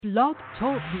Blog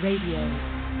Talk Radio.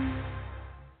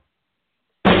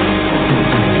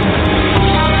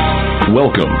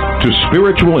 Welcome to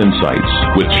Spiritual Insights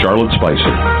with Charlotte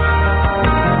Spicer.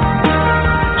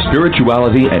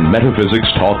 Spirituality and Metaphysics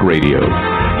Talk Radio,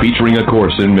 featuring A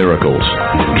Course in Miracles,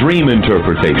 dream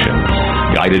interpretation,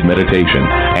 guided meditation,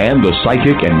 and the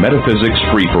psychic and metaphysics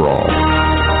free-for-all.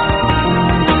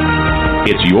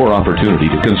 It's your opportunity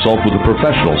to consult with a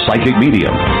professional psychic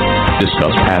medium,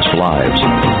 discuss past lives,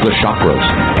 the chakras,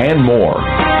 and more.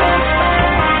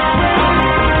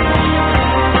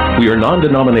 We are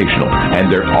non-denominational,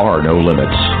 and there are no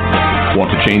limits.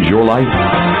 Want to change your life?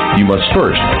 You must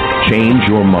first change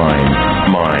your mind.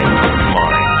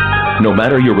 No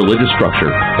matter your religious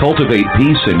structure, cultivate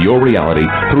peace in your reality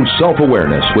through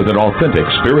self-awareness with an authentic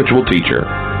spiritual teacher.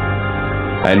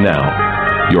 And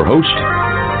now, your host,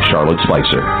 Charlotte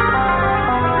Spicer.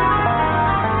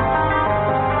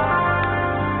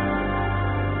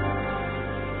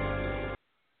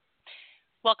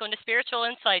 Welcome to Spiritual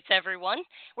Insights, everyone,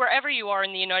 wherever you are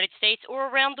in the United States or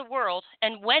around the world,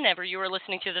 and whenever you are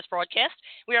listening to this broadcast,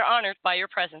 we are honored by your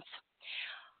presence.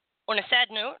 On a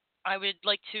sad note, I would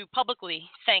like to publicly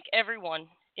thank everyone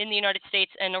in the United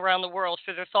States and around the world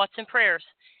for their thoughts and prayers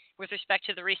with respect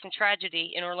to the recent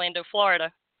tragedy in Orlando,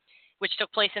 Florida, which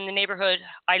took place in the neighborhood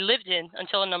I lived in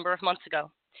until a number of months ago.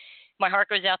 My heart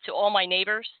goes out to all my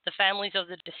neighbors, the families of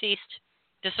the deceased,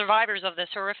 the survivors of this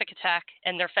horrific attack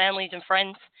and their families and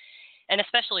friends, and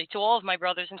especially to all of my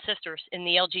brothers and sisters in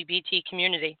the LGBT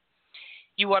community.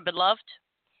 You are beloved,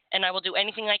 and I will do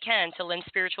anything I can to lend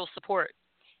spiritual support.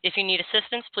 If you need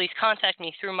assistance, please contact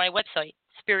me through my website,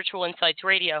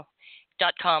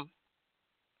 spiritualinsightsradio.com.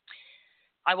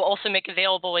 I will also make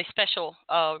available a special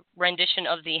rendition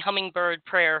of the hummingbird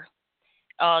prayer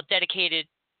dedicated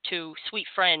to sweet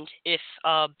friend. If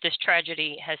this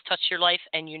tragedy has touched your life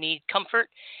and you need comfort,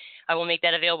 I will make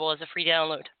that available as a free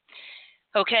download.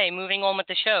 Okay, moving on with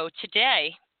the show.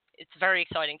 Today, it's very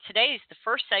exciting. Today is the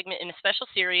first segment in a special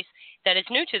series that is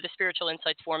new to the Spiritual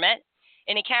Insights format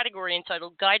in a category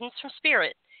entitled Guidance from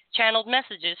Spirit, Channeled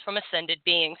Messages from Ascended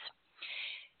Beings.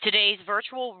 Today's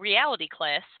virtual reality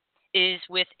class is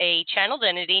with a channeled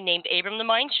entity named Abram the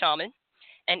Mayan Shaman.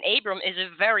 And Abram is a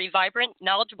very vibrant,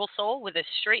 knowledgeable soul with a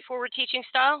straightforward teaching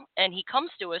style, and he comes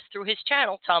to us through his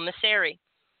channel, Tom Massari.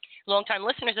 Longtime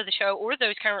listeners of the show, or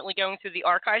those currently going through the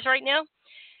archives right now,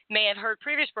 may have heard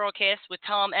previous broadcasts with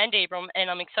Tom and Abram,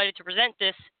 and I'm excited to present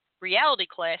this reality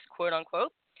class,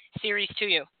 quote-unquote, series to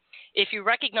you. If you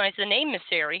recognize the name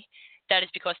Massari, that is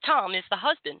because Tom is the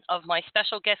husband of my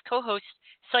special guest co-host,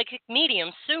 psychic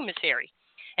medium Sue Massari,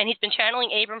 and he's been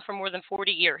channeling Abram for more than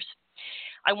 40 years.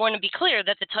 I want to be clear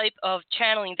that the type of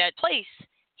channeling that place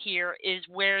here is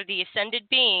where the ascended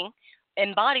being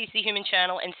embodies the human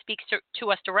channel and speaks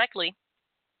to us directly,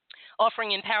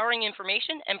 offering empowering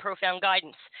information and profound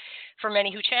guidance. For many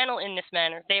who channel in this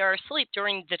manner, they are asleep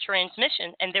during the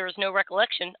transmission and there is no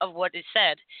recollection of what is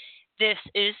said. This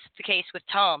is the case with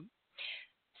Tom.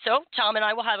 So Tom and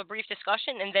I will have a brief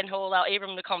discussion, and then he'll allow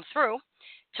Abram to come through.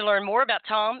 To learn more about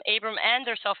Tom, Abram, and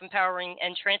their self-empowering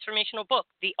and transformational book,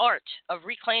 The Art of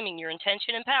Reclaiming Your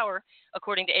Intention and Power,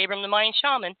 according to Abram the Mayan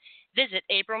Shaman, visit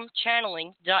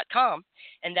abramchanneling.com,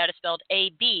 and that is spelled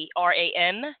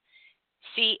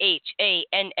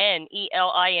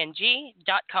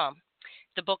ABRAMCHANNELING.com.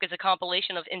 The book is a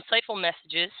compilation of insightful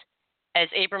messages as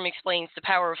Abram explains the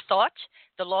power of thought,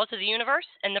 the laws of the universe,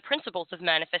 and the principles of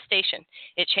manifestation.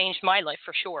 It changed my life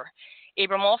for sure.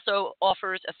 Abram also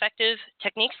offers effective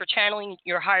techniques for channeling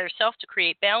your higher self to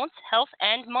create balance, health,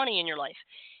 and money in your life.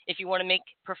 If you want to make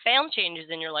profound changes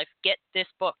in your life, get this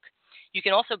book. You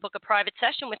can also book a private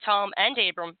session with Tom and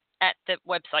Abram at the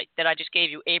website that I just gave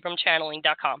you,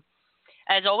 abramchanneling.com.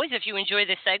 As always, if you enjoy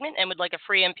this segment and would like a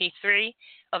free MP3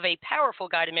 of a powerful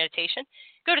guided meditation,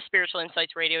 go to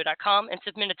spiritualinsightsradio.com and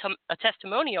submit a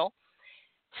testimonial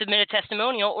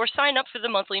or sign up for the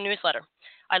monthly newsletter.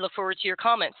 I look forward to your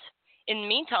comments. In the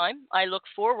meantime, I look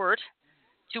forward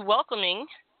to welcoming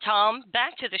Tom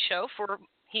back to the show.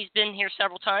 He's been here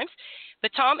several times.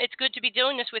 But Tom, it's good to be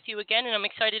doing this with you again, and I'm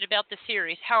excited about the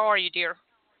series. How are you, dear?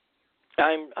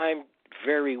 I'm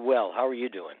very well. How are you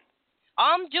doing?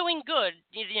 I'm doing good.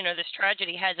 You know, this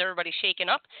tragedy has everybody shaken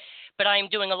up, but I'm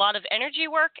doing a lot of energy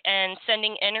work and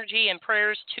sending energy and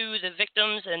prayers to the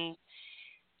victims and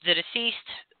the deceased,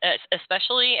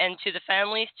 especially, and to the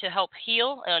families to help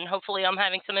heal, and hopefully I'm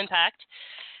having some impact.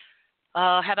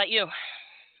 How about you?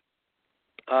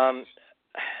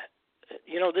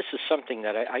 This is something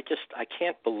that I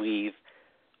can't believe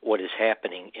what is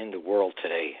happening in the world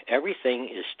today. Everything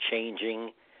is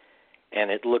changing and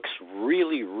it looks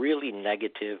really, really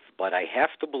negative, but I have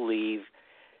to believe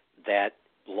that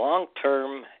long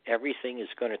term everything is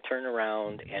going to turn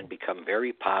around and become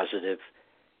very positive.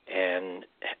 And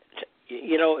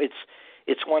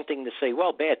it's one thing to say,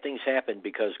 well, bad things happen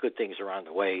because good things are on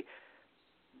the way,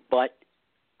 but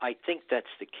I think that's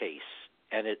the case.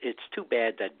 And it's too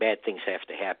bad that bad things have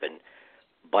to happen,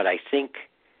 but I think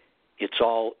it's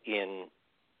all in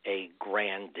a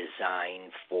grand design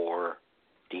for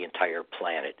the entire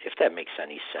planet, if that makes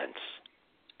any sense.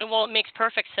 Well, it makes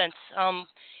perfect sense.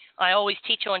 I always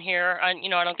teach on here,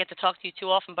 and I don't get to talk to you too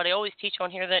often, but I always teach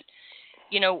on here that,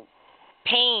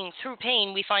 through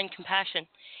pain we find compassion,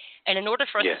 and in order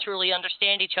for us to truly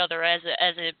understand each other as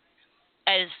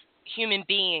human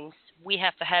beings, we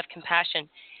have to have compassion,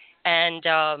 and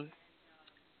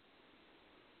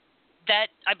that,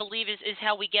 I believe, is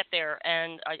how we get there.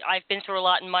 And I've been through a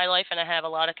lot in my life, and I have a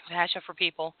lot of compassion for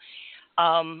people.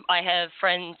 I have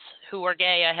friends who are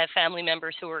gay. I have family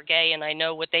members who are gay, and I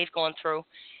know what they've gone through.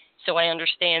 So I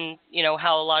understand,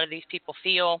 how a lot of these people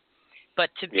feel. But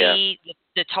to be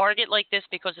the target like this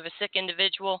because of a sick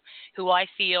individual who I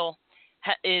feel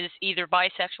is either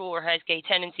bisexual or has gay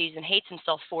tendencies and hates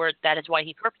himself for it, that is why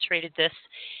he perpetrated this.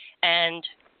 And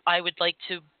I would like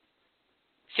to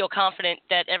feel confident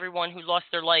that everyone who lost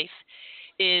their life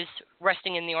is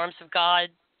resting in the arms of God.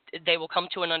 They will come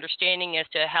to an understanding as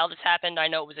to how this happened. I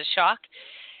know it was a shock,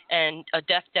 and a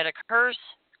death that occurs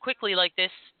quickly like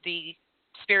this, the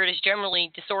spirit is generally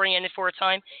disoriented for a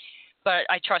time, but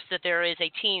I trust that there is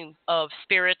a team of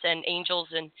spirits and angels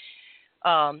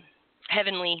and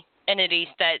heavenly entities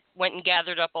that went and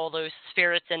gathered up all those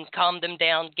spirits and calmed them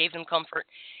down, gave them comfort,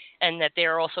 and that they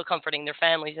are also comforting their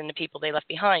families and the people they left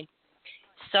behind.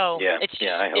 So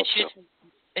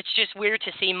it's just weird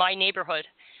to see my neighborhood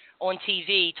on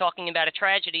TV talking about a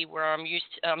tragedy where I'm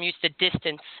used to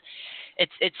distance.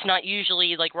 It's not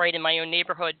usually like right in my own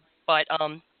neighborhood, but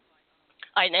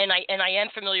I am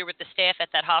familiar with the staff at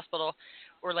that hospital,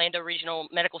 Orlando Regional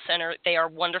Medical Center. They are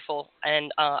wonderful,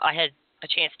 and I had a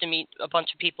chance to meet a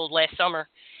bunch of people last summer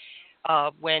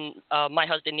when my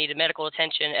husband needed medical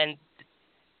attention, and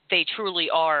they truly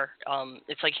are.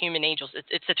 It's like human angels.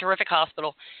 It's a terrific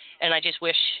hospital, and I just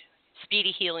wish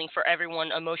speedy healing for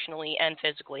everyone emotionally and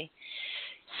physically.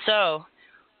 So,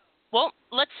 well,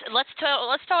 let's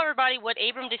tell everybody what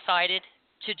Abram decided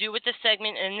to do with this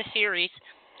segment in the series.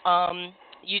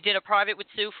 You did a private with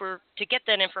Sue to get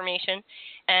that information,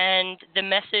 and the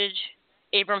message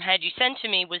Abram had you send to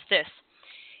me was this.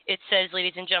 It says,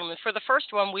 ladies and gentlemen, for the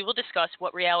first one, we will discuss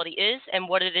what reality is and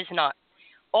what it is not.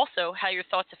 Also, how your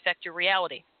thoughts affect your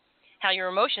reality, how your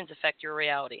emotions affect your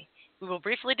reality. We will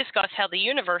briefly discuss how the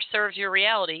universe serves your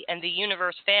reality and the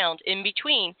universe found in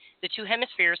between the two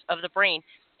hemispheres of the brain.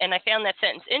 And I found that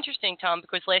sentence interesting, Tom,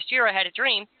 because last year I had a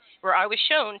dream where I was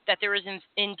shown that there is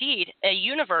indeed a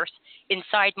universe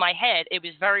inside my head. It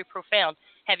was very profound.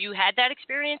 Have you had that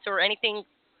experience or anything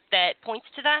that points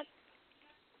to that?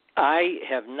 I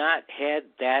have not had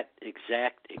that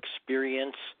exact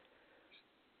experience,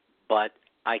 but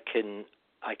I can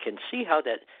see how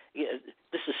that.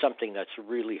 This is something that's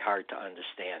really hard to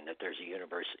understand, that there's a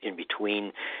universe in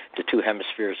between the two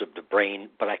hemispheres of the brain,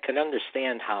 but I can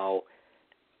understand how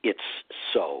it's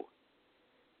so,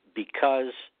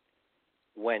 because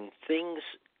when things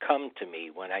come to me,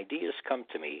 when ideas come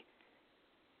to me,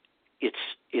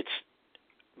 it's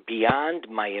beyond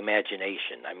my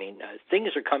imagination. I mean, things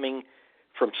are coming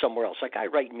from somewhere else. Like I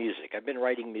write music. I've been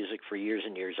writing music for years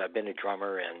and years. I've been a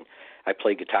drummer, and I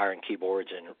play guitar and keyboards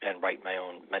and write my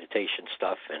own meditation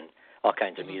stuff and all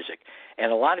kinds of music.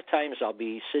 And a lot of times I'll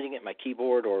be sitting at my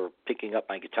keyboard or picking up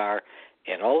my guitar,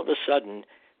 and all of a sudden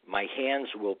my hands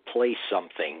will play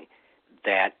something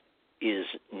that is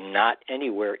not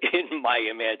anywhere in my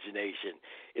imagination.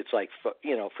 It's like,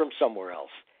 from somewhere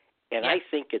else. And I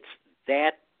think it's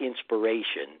that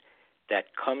inspiration that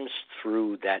comes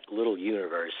through that little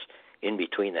universe in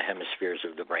between the hemispheres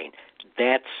of the brain.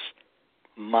 That's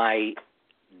my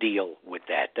deal with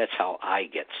that. That's how I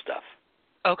get stuff.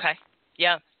 Okay.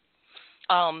 Yeah.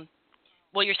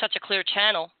 Well, you're such a clear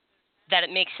channel that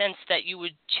it makes sense that you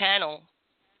would channel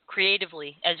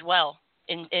creatively as well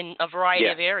in a variety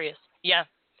of areas. Yeah.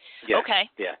 Okay.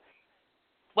 Yeah.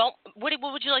 Well, what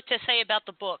would you like to say about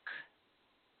the book?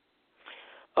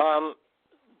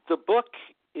 The book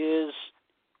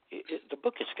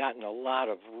has gotten a lot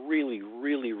of really,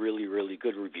 really, really, really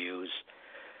good reviews.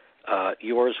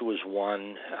 Yours was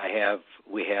one.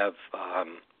 We have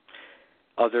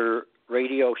other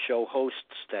radio show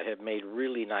hosts that have made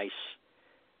really nice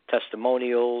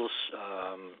testimonials.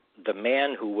 The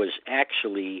man who was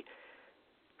actually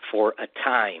for a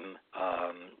time,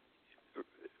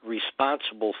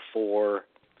 responsible for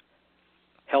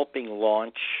helping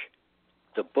launch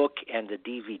the book and the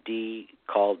DVD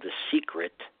called The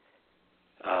Secret.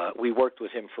 We worked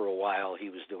with him for a while. He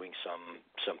was doing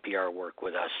some PR work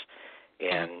with us,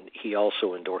 and he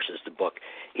also endorses the book.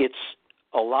 It's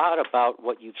a lot about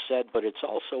what you've said, but it's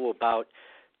also about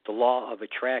the law of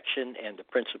attraction and the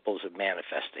principles of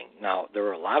manifesting. Now, there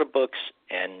are a lot of books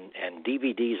and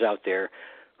DVDs out there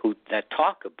that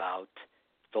talk about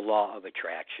the law of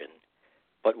attraction.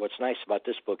 But what's nice about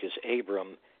this book is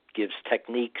Abram gives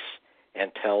techniques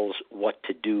and tells what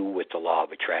to do with the law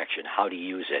of attraction, how to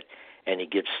use it. And he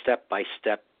gives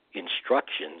step-by-step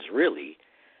instructions, really,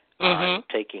 on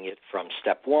taking it from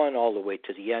step one all the way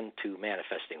to the end to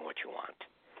manifesting what you want.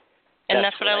 And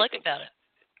that's what I like about it.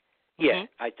 Yeah,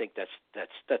 I think that's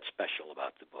special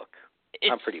about the book.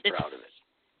 I'm pretty proud of it.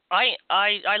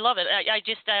 I love it. I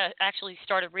just actually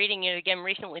started reading it again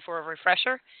recently for a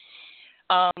refresher.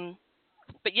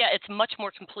 But yeah, it's much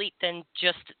more complete than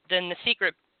The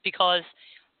Secret, because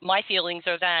my feelings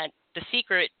are that The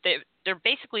Secret, they're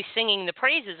basically singing the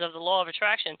praises of the law of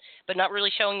attraction, but not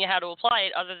really showing you how to apply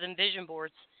it other than vision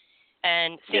boards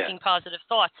and thinking positive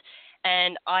thoughts.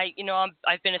 And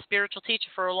I've been a spiritual teacher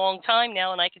for a long time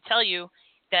now, and I can tell you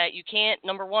that you can't,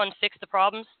 number one, fix the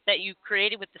problems that you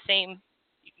created with the same.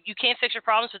 You can't fix your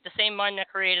problems with the same mind that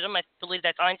created them. I believe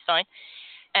that's Einstein.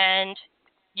 And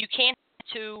you can't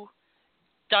to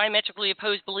diametrically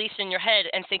opposed beliefs in your head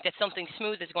and think that something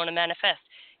smooth is going to manifest.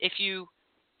 If you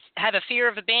have a fear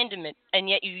of abandonment and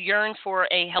yet you yearn for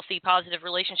a healthy, positive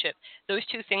relationship, those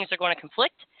two things are going to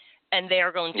conflict, and they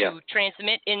are going to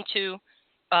transmit into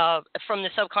from the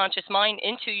subconscious mind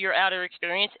into your outer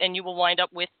experience, and you will wind up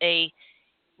with a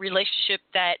relationship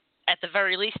that at the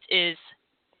very least is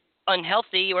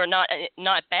unhealthy or not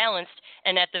balanced,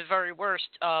 and at the very worst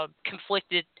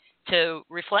conflicted to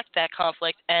reflect that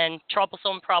conflict, and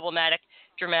troublesome, problematic,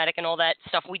 dramatic, and all that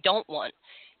stuff we don't want.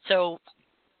 So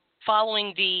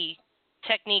following the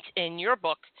techniques in your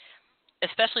book,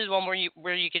 especially the one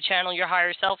where you could channel your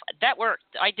higher self, that worked.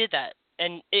 I did that,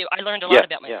 and I learned a lot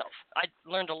about myself. I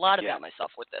learned a lot about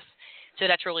myself with this. So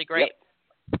that's really great.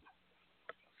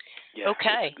 Yeah,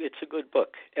 okay. It's a good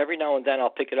book. Every now and then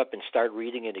I'll pick it up and start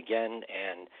reading it again,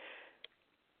 and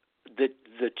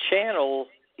the channel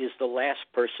is the last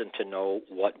person to know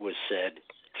what was said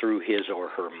through his or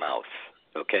her mouth,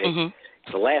 okay?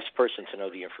 The last person to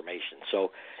know the information.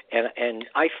 So, and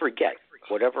I forget.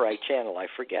 Whatever I channel, I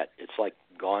forget. It's like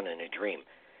gone in a dream.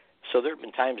 So there have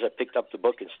been times I picked up the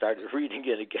book and started reading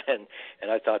it again,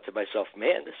 and I thought to myself,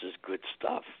 man, this is good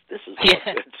stuff. This is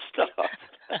good stuff.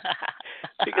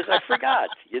 Because I forgot,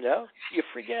 you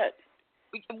forget.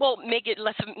 Well,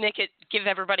 give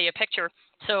everybody a picture.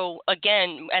 So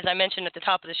again, as I mentioned at the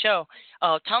top of the show,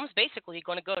 Tom's basically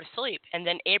going to go to sleep, and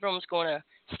then Abram's going to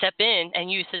step in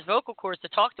and use his vocal cords to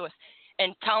talk to us.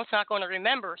 And Tom's not going to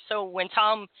remember. So when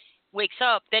Tom wakes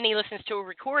up, then he listens to a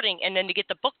recording, and then to get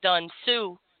the book done,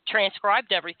 Sue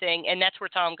transcribed everything, and that's where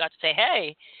Tom got to say,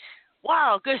 "Hey,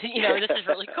 wow, good, this is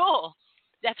really cool."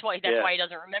 That's why he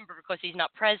doesn't remember, because he's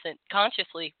not present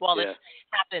consciously while this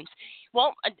happens.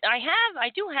 Well, I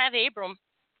do have Abram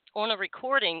on a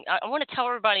recording. I want to tell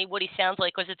everybody what he sounds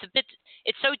like, because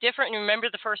it's so different. And remember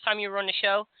the first time you were on the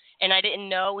show, and I didn't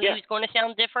know he was going to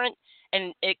sound different,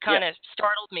 and it kind of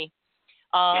startled me.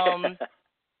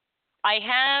 I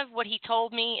have what he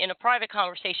told me in a private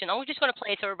conversation. I'm just going to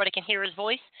play it so everybody can hear his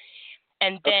voice,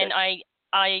 and then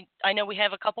I know we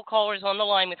have a couple callers on the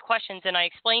line with questions, and I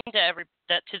explained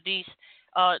to these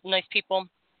nice people,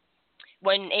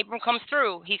 when Abram comes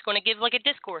through, he's going to give like a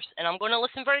discourse, and I'm going to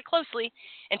listen very closely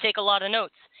and take a lot of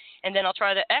notes, and then I'll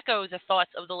try to echo the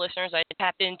thoughts of the listeners. I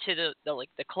tap into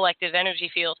the collective energy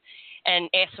field and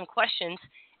ask some questions,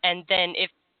 and then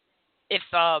if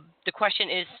the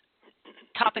question is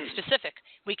topic specific,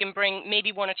 we can bring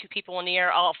maybe one or two people on the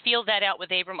air. I'll feel that out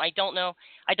with Abram. I don't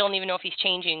even know if he's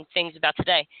changing things about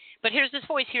today. But here's his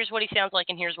voice. Here's what he sounds like,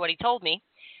 and here's what he told me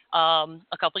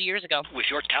a couple of years ago. With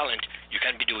your talent, you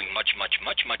can be doing much, much,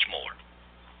 much, much more.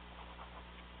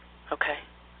 Okay.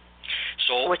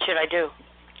 So what should I do?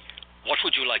 What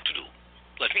would you like to do?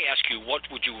 Let me ask you, what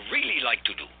would you really like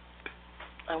to do?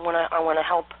 I want to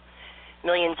help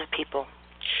millions of people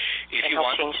and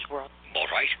help change the world. All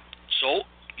right. So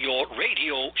your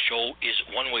radio show is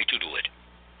one way to do it.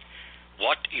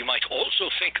 What you might also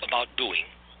think about doing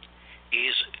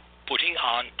is putting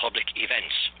on public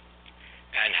events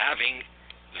and having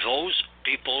those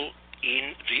people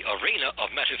in the arena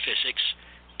of metaphysics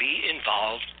be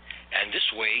involved And this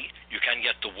way, you can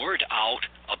get the word out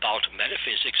about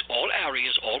metaphysics, all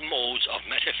areas, all modes of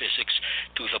metaphysics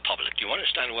to the public. Do you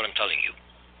understand what I'm telling you?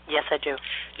 Yes, I do.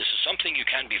 This is something you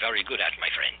can be very good at, my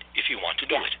friend, if you want to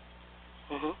do it.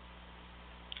 Mm-hmm.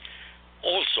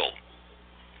 Also,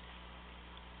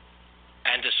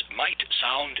 and this might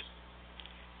sound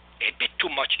a bit too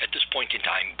much at this point in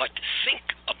time, but think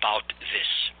about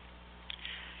this.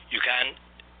 You can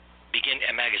begin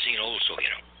a magazine also,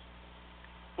 you know.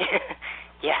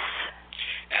 Yes.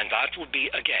 And that would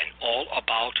be, again, all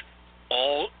about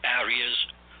all areas,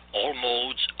 all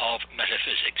modes of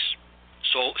metaphysics.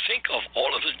 So think of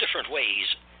all of the different ways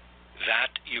that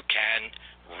you can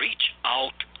reach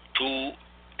out to,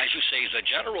 as you say, the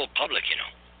general public, you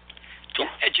know, to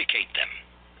educate them.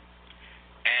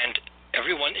 And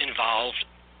everyone involved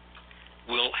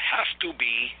will have to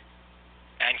be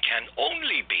and can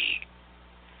only be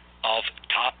of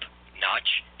top-notch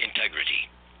integrity.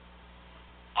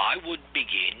 I would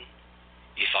begin,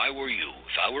 if I were you,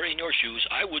 if I were in your shoes,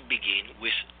 I would begin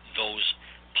with those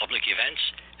public events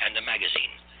and the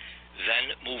magazine,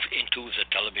 then move into the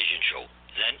television show,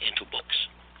 then into books,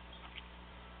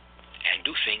 and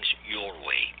do things your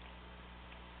way.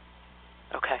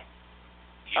 Okay.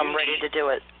 I'm ready to do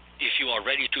it. If you are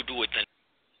ready to do it, then...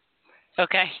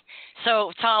 Okay.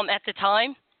 So, Tom, at the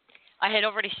time, I had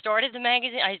already started the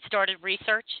magazine. I had started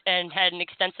research and had an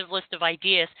extensive list of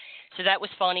ideas. So that was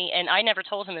funny. And I never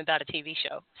told him about a TV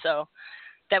show. So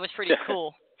that was pretty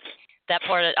cool. That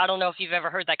part, I don't know if you've ever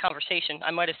heard that conversation.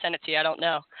 I might have sent it to you. I don't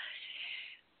know.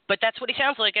 But that's what he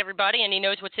sounds like, everybody. And he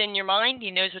knows what's in your mind. He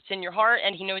knows what's in your heart.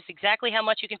 And he knows exactly how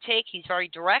much you can take. He's very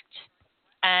direct.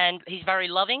 And he's very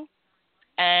loving.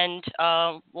 And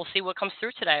we'll see what comes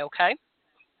through today, okay?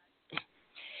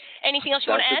 Anything else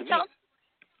you want to add, Tom?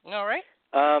 All right.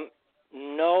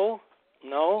 No.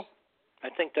 I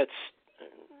think that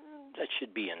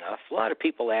should be enough. A lot of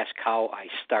people ask how I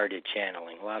started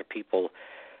channeling. A lot of people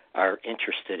are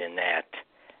interested in that.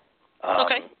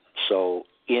 Okay. So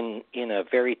in a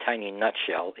very tiny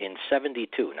nutshell, in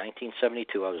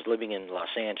 1972, I was living in Los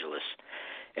Angeles,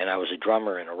 and I was a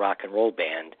drummer in a rock and roll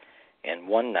band. And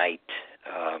one night,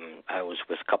 I was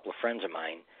with a couple of friends of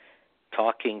mine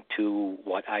talking to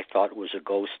what I thought was a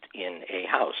ghost in a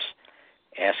house,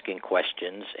 asking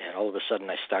questions, and all of a sudden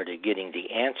I started getting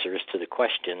the answers to the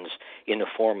questions in the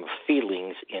form of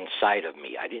feelings inside of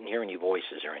me. I didn't hear any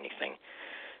voices or anything.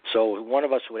 So one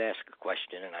of us would ask a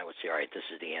question, and I would say, all right, this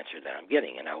is the answer that I'm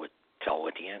getting, and I would tell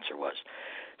what the answer was.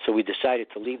 So we decided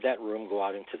to leave that room, go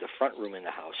out into the front room in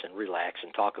the house, and relax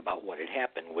and talk about what had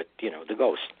happened with, the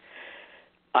ghost.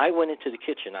 I went into the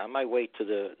kitchen. On my way to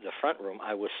the front room,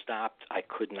 I was stopped. I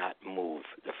could not move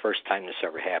the first time this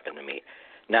ever happened to me.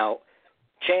 Now,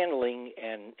 channeling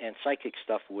and psychic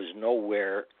stuff was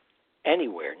nowhere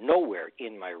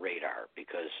in my radar,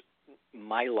 because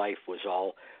my life was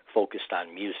all focused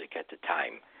on music at the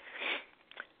time.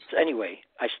 So anyway,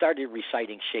 I started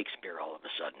reciting Shakespeare all of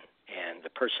a sudden, and the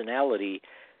personality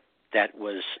that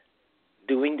was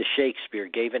doing the Shakespeare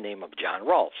gave a name of John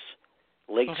Rolfes,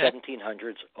 late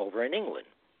 1700s over in England,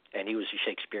 and he was a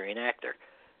Shakespearean actor.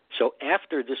 So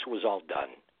after this was all done,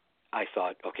 I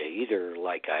thought, okay, either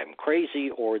like I'm crazy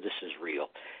or this is real.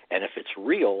 And if it's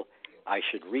real, I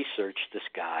should research this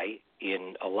guy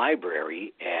in a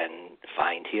library and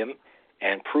find him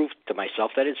and prove to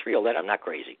myself that it's real, that I'm not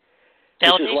crazy.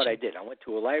 This is what I did. I went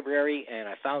to a library and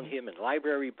I found him in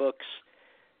library books,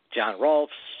 John Rolfes,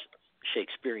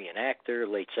 Shakespearean actor,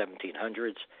 late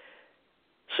 1700s.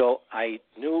 So I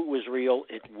knew it was real.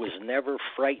 It was never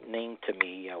frightening to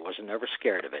me. I wasn't never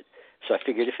scared of it. So I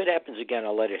figured if it happens again,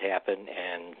 I'll let it happen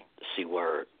and see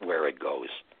where it goes.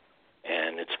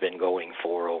 And it's been going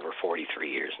for over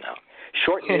 43 years now.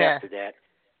 Shortly after that,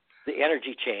 the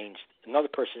energy changed. Another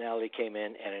personality came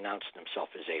in and announced himself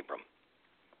as Abram.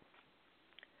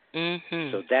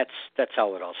 Mm-hmm. So that's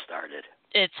how it all started.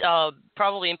 It's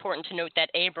probably important to note that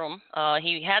Abram,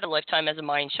 he had a lifetime as a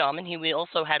Mayan shaman. He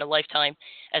also had a lifetime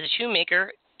as a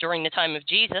shoemaker during the time of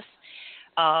Jesus.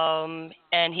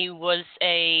 And he was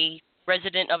a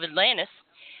resident of Atlantis.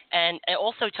 And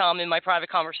also, Tom, in my private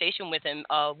conversation with him,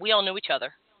 we all knew each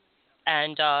other.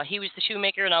 And he was the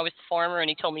shoemaker and I was the farmer, and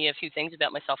he told me a few things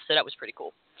about myself, so that was pretty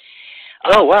cool.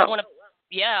 Oh, wow.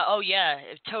 Yeah,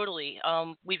 totally.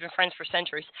 We've been friends for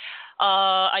centuries.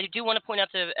 I do want to point out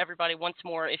to everybody once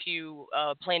more, if you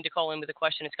plan to call in with a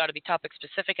question, it's got to be topic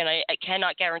specific, and I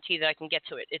cannot guarantee that I can get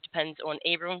to it. It depends on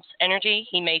Abram's energy.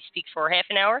 He may speak for half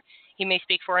an hour. He may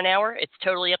speak for an hour. It's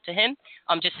totally up to him.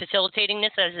 I'm just facilitating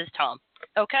this, as is Tom.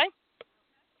 Okay?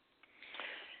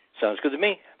 Sounds good to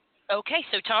me. Okay,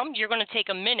 so Tom, you're going to take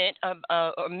a minute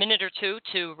or two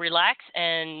to relax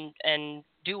and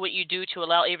do what you do to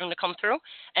allow Abram to come through.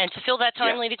 And to fill that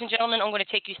time, ladies and gentlemen, I'm going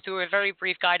to take you through a very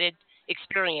brief guided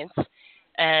experience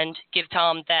and give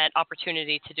Tom that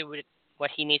opportunity to do what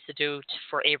he needs to do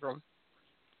for Abram.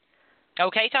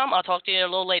 Okay, Tom, I'll talk to you a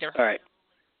little later. All right.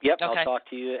 Yep, Okay. I'll talk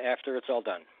to you after it's all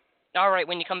done. All right,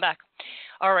 when you come back.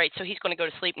 All right, so he's going to go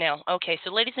to sleep now. Okay,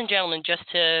 so ladies and gentlemen, just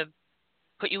to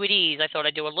put you at ease, I thought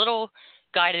I'd do a little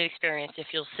guided experience. If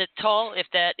you'll sit tall, if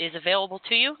that is available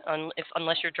to you,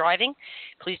 unless you're driving,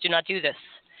 please do not do this.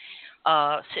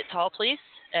 Sit tall, please,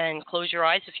 and close your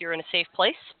eyes if you're in a safe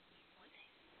place.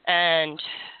 And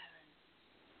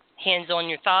hands on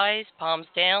your thighs, palms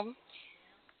down.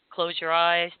 Close your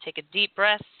eyes, take a deep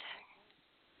breath,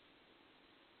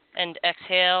 and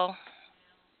exhale.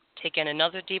 Take in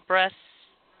another deep breath,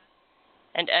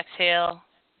 and exhale.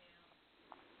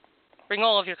 Bring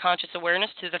all of your conscious awareness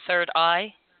to the third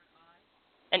eye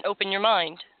and open your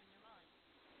mind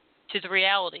to the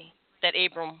reality that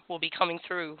Abram will be coming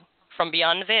through from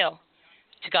beyond the veil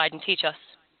to guide and teach us.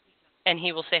 And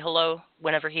he will say hello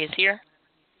whenever he is here.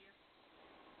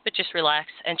 But just relax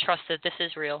and trust that this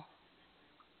is real.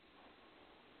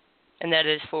 And that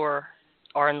is for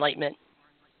our enlightenment.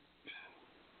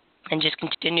 And just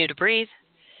continue to breathe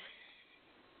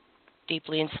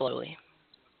deeply and slowly.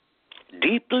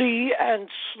 Deeply and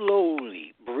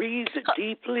slowly. Breathe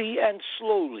deeply and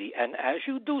slowly. And as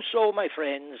you do so, my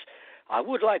friends, I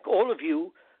would like all of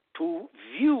you to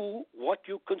view what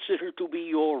you consider to be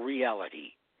your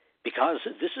reality, because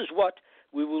this is what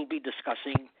we will be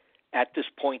discussing at this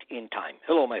point in time.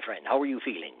 Hello, my friend. How are you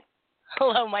feeling?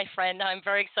 Hello, my friend. I'm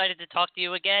very excited to talk to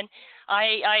you again.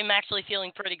 I'm actually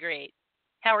feeling pretty great.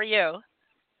 How are you?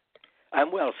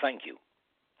 I'm well, thank you.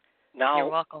 Now, you're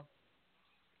welcome.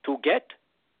 To get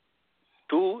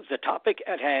to the topic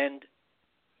at hand,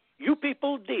 you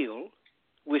people deal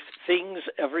with things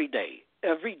every day,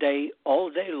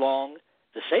 all day long,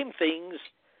 the same things,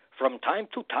 from time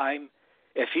to time,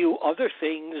 a few other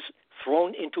things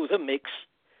thrown into the mix,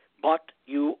 but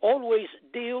you always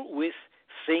deal with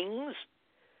things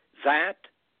that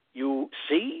you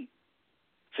see,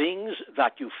 things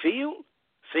that you feel,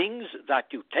 things that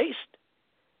you taste,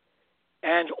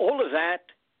 and all of that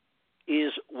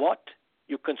is what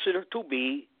you consider to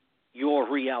be your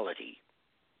reality.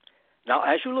 Now,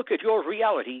 as you look at your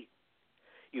reality,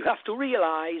 you have to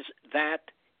realize that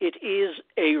it is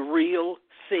a real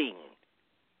thing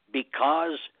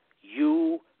because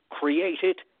you create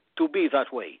it to be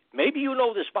that way. Maybe you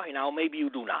know this by now, maybe you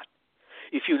do not.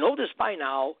 If you know this by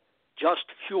now, just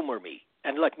humor me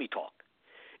and let me talk.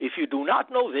 If you do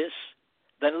not know this,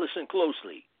 then listen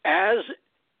closely. As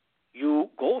you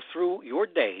go through your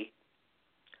day,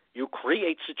 you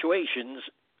create situations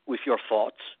with your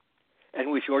thoughts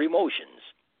and with your emotions.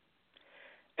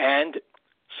 And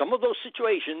some of those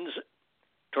situations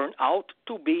turn out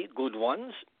to be good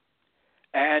ones,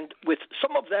 and with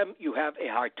some of them you have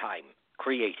a hard time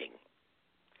creating.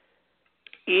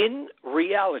 In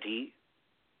reality,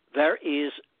 there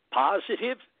is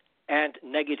positive and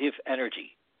negative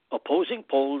energy, opposing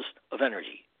poles of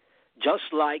energy.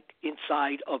 Just like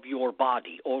inside of your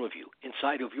body, all of you,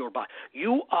 inside of your body.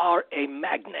 You are a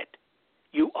magnet.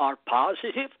 You are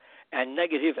positive and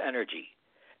negative energy.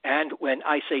 And when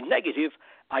I say negative,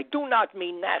 I do not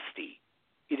mean nasty.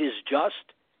 It is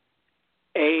just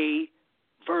a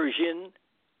version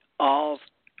of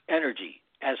energy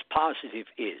as positive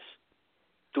is.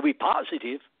 To be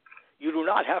positive, you do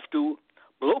not have to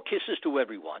blow kisses to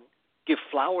everyone, give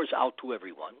flowers out to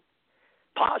everyone.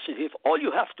 Positive, all you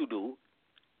have to do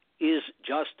is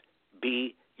just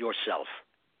be yourself.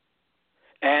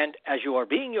 And as you are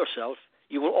being yourself,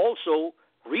 you will also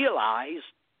realize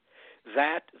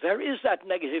that there is that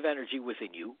negative energy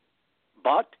within you,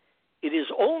 but it is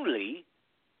only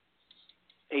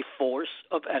a force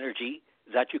of energy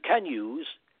that you can use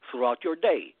throughout your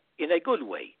day in a good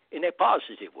way, in a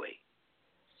positive way.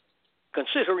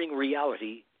 Considering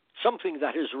reality something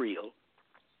that is real,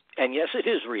 and yes, it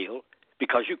is real,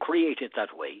 because you create it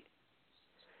that way.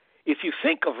 If you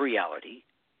think of reality,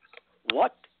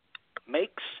 what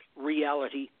makes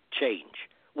reality change?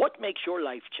 What makes your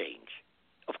life change?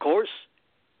 Of course,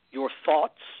 your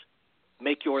thoughts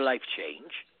make your life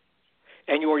change,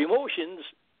 and your emotions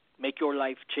make your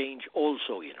life change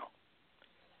also, you know.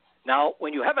 Now,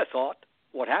 when you have a thought,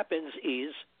 what happens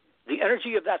is the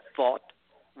energy of that thought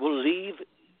will leave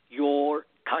your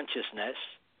consciousness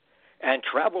and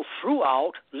travel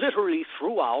throughout, literally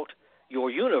throughout your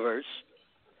universe,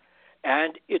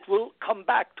 and it will come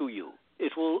back to you.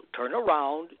 It will turn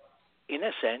around, in a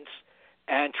sense,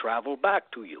 and travel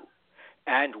back to you.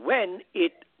 And when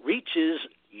it reaches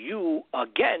you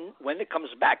again, when it comes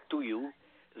back to you,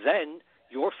 then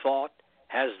your thought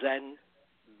has then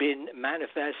been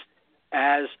manifest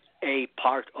as a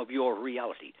part of your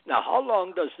reality. Now, how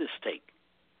long does this take?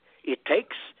 It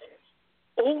takes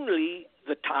only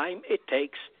the time it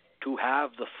takes to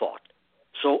have the thought.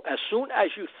 So as soon as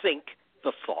you think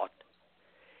the thought,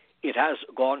 it has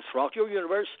gone throughout your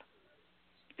universe,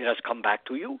 it has come back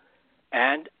to you,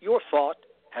 and your thought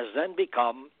has then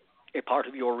become a part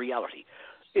of your reality.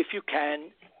 If you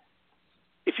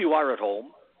are at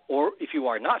home, or if you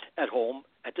are not at home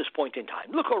at this point in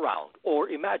time, look around or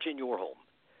imagine your home.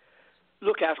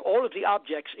 Look at all of the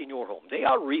objects in your home. They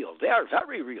are real. They are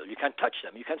very real. You can touch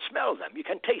them. You can smell them. You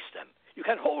can taste them. You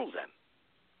can hold them.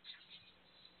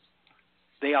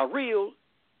 They are real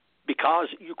because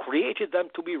you created them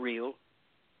to be real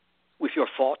with your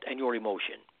thought and your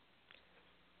emotion.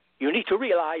 You need to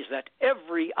realize that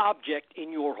every object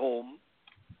in your home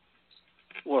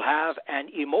will have an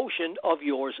emotion of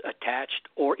yours attached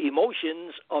or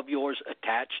emotions of yours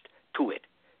attached to it.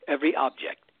 Every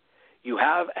object. You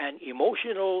have an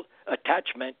emotional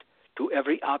attachment to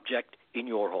every object in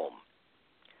your home.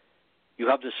 You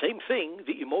have the same thing,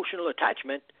 the emotional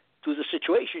attachment to the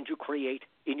situations you create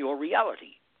in your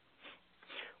reality.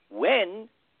 When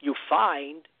you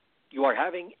find you are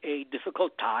having a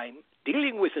difficult time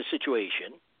dealing with a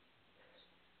situation,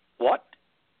 what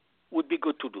would be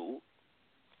good to do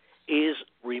is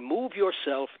remove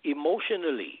yourself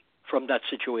emotionally from that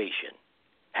situation.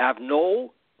 Have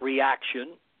no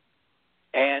reaction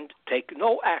and take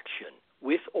no action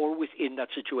with or within that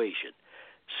situation.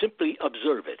 Simply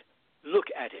observe it, look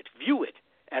at it, view it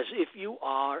as if you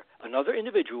are another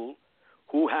individual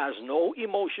who has no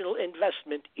emotional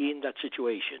investment in that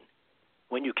situation.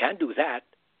 When you can do that,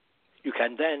 you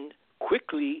can then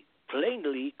quickly,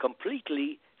 plainly,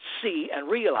 completely see and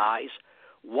realize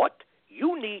what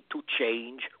you need to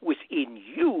change within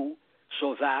you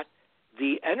so that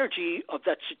the energy of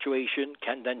that situation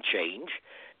can then change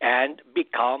and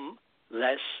become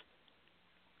less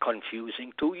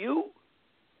confusing to you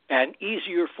and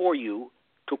easier for you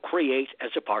to create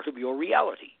as a part of your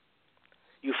reality.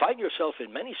 You find yourself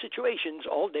in many situations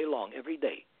all day long, every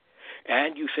day,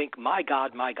 and you think, my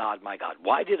God, my God, my God,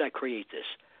 why did I create this?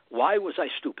 Why was I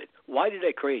stupid? Why did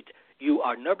I create? You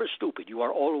are never stupid. You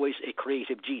are always a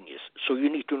creative genius, so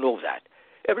you need to know that.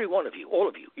 Every one of you, all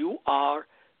of you, you are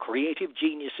creative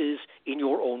geniuses in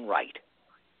your own right.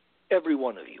 Every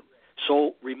one of you.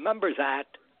 So remember that.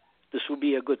 This will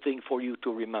be a good thing for you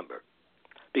to remember.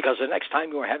 Because the next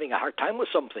time you are having a hard time with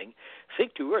something,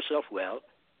 think to yourself, well,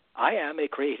 I am a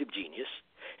creative genius,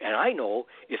 and I know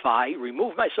if I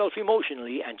remove myself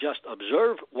emotionally and just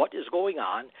observe what is going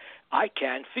on, I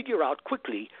can figure out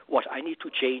quickly what I need to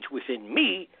change within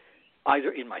me,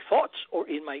 either in my thoughts or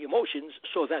in my emotions,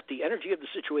 so that the energy of the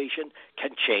situation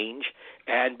can change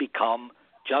and become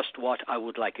just what I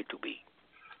would like it to be.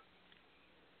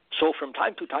 So from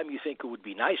time to time you think it would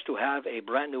be nice to have a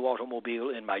brand new automobile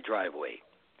in my driveway.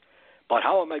 But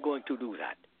how am I going to do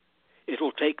that? It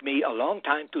will take me a long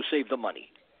time to save the money.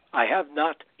 I have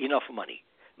not enough money.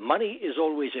 Money is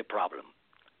always a problem.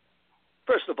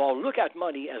 First of all, look at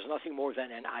money as nothing more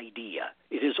than an idea.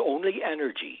 It is only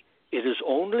energy. It is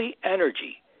only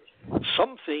energy.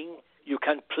 Something you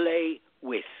can play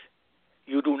with.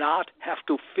 You do not have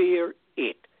to fear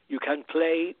it. You can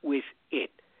play with it.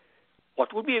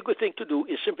 What would be a good thing to do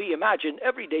is simply imagine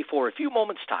every day for a few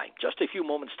moments' time, just a few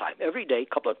moments' time, every day,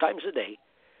 a couple of times a day,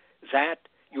 that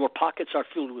your pockets are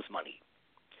filled with money.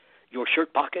 Your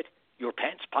shirt pocket, your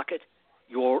pants pocket,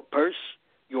 your purse,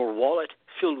 your wallet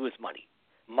filled with money.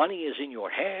 Money is in your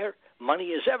hair. Money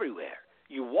is everywhere.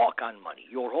 You walk on money.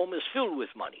 Your home is filled with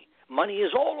money. Money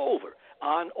is all over,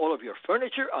 on all of your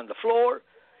furniture, on the floor,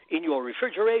 in your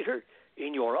refrigerator,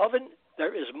 in your oven.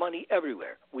 There is money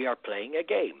everywhere. We are playing a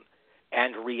game.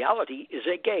 And reality is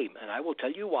a game, and I will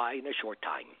tell you why in a short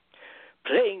time.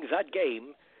 Playing that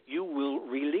game, you will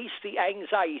release the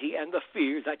anxiety and the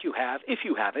fear that you have, if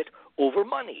you have it, over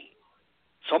money.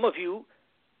 Some of you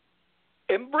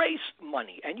embrace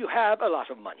money, and you have a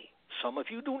lot of money. Some of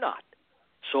you do not.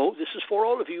 So this is for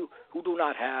all of you who do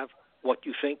not have what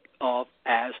you think of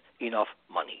as enough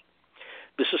money.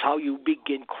 This is how you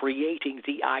begin creating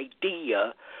the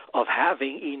idea of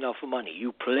having enough money.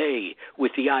 You play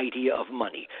with the idea of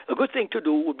money. A good thing to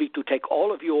do would be to take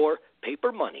all of your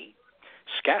paper money,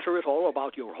 scatter it all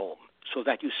about your home so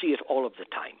that you see it all of the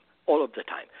time. All of the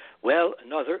time. Well,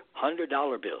 another $100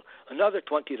 bill, another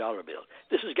 $20 bill.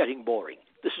 This is getting boring.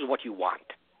 This is what you want.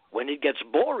 When it gets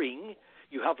boring,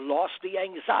 you have lost the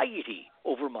anxiety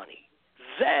over money.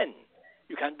 Then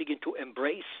you can begin to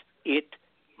embrace it,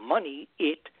 money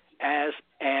it, as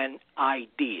an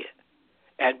idea,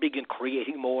 and begin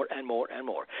creating more and more and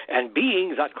more. And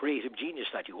being that creative genius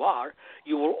that you are,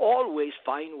 you will always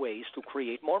find ways to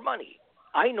create more money.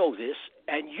 I know this,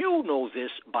 and you know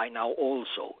this by now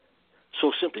also.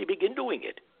 So simply begin doing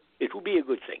it. It will be a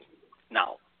good thing.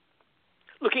 Now,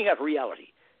 looking at reality,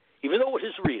 even though it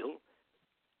is real,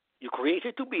 you create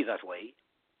it to be that way,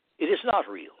 it is not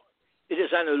real. It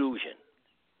is an illusion.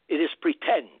 It is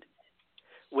pretend.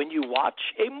 When you watch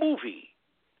a movie,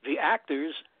 the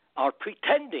actors are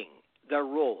pretending their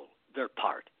role, their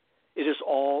part. It is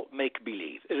all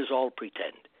make-believe. It is all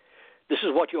pretend. This is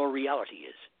what your reality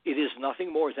is. It is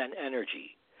nothing more than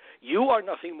energy. You are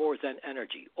nothing more than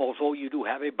energy, although you do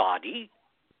have a body,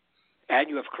 and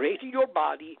you have created your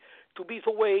body to be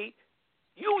the way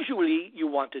usually you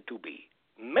want it to be.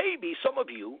 Maybe some of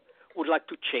you would like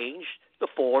to change the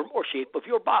form or shape of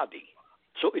your body.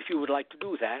 So if you would like to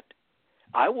do that,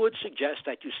 I would suggest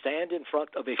that you stand in front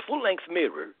of a full-length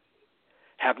mirror,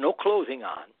 have no clothing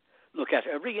on, look at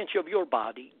every inch of your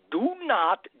body. Do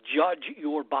not judge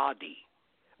your body.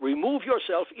 Remove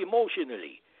yourself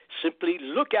emotionally. Simply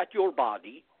look at your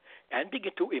body and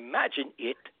begin to imagine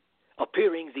it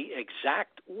appearing the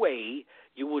exact way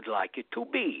you would like it to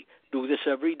be. Do this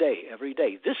every day, every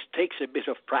day. This takes a bit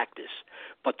of practice,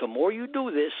 but the more you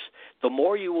do this, the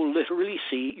more you will literally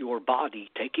see your body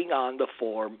taking on the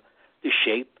form, the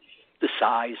shape, the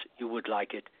size you would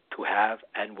like it to have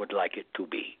and would like it to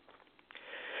be.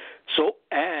 So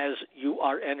as you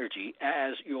are energy,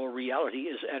 as your reality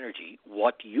is energy,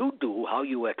 what you do, how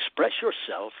you express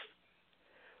yourself,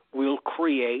 will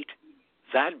create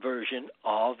that version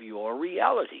of your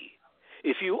reality.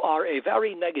 If you are a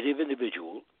very negative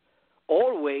individual,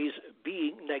 always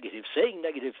being negative, saying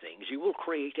negative things, you will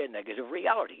create a negative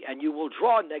reality, and you will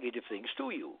draw negative things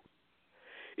to you.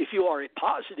 If you are a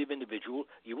positive individual,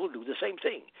 you will do the same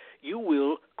thing. You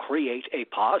will create a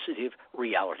positive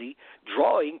reality,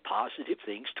 drawing positive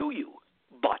things to you.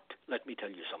 But let me tell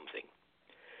you something.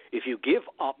 If you give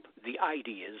up the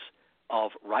ideas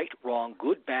of right, wrong,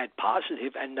 good, bad,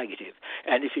 positive, and negative,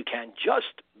 and if you can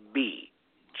just be,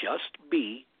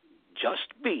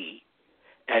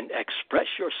 and express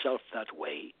yourself that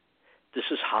way, this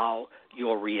is how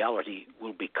your reality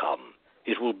will become.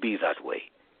 It will be that way.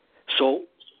 So,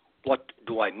 what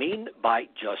do I mean by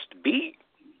just be?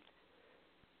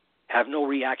 Have no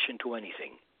reaction to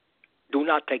anything. Do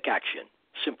not take action.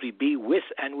 Simply be with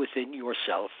and within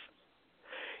yourself.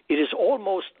 It is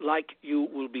almost like you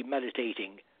will be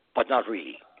meditating, but not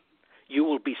really. You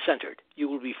will be centered. You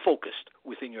will be focused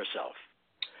within yourself.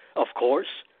 Of course,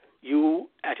 you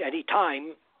at any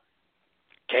time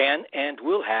can and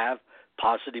will have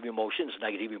positive emotions,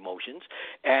 negative emotions,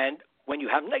 and when you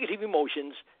have negative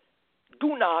emotions,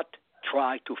 do not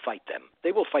try to fight them.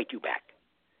 They will fight you back.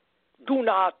 Do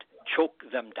not choke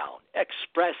them down.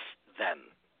 Express them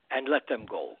and let them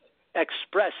go.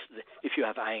 If you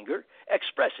have anger,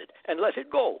 express it and let it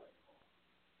go.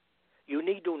 You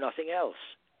need do nothing else.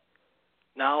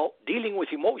 Now, dealing with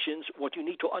emotions, what you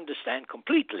need to understand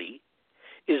completely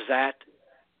is that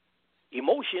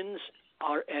emotions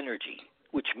are energy,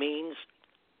 which means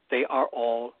they are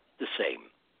all the same.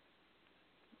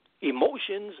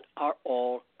 Emotions are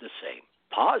all the same.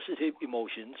 Positive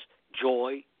emotions,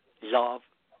 joy, love,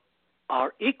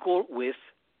 are equal with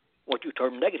what you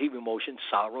term negative emotions,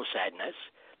 sorrow, sadness.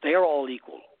 They are all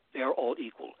equal. They are all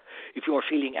equal. If you are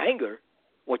feeling anger,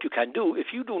 what you can do, if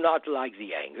you do not like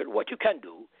the anger, what you can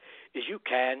do is you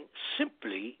can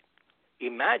simply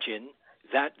imagine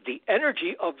that the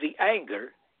energy of the anger,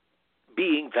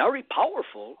 being very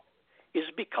powerful, is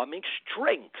becoming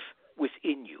strength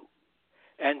within you.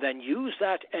 And then use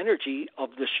that energy of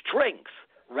the strength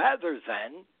rather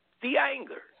than the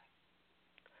anger.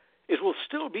 It will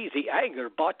still be the anger,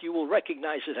 but you will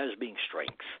recognize it as being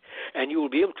strength. And you will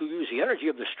be able to use the energy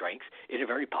of the strength in a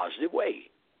very positive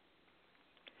way.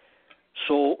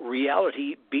 So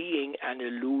reality being an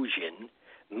illusion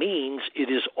means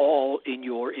it is all in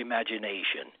your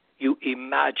imagination. You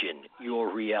imagine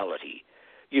your reality.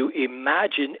 You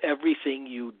imagine everything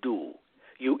you do.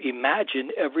 You imagine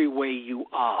every way you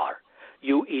are.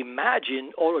 You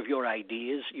imagine all of your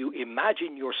ideas. You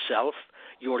imagine yourself,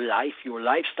 your life, your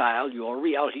lifestyle, your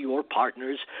reality, your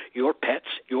partners, your pets,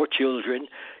 your children.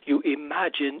 You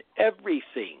imagine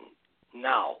everything.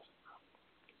 Now,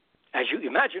 as you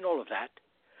imagine all of that,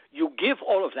 you give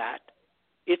all of that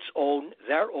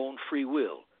their own free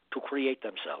will to create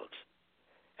themselves.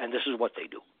 And this is what they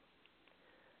do.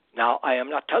 Now, I am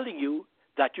not telling you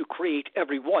that you create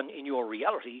everyone in your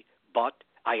reality, but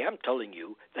I am telling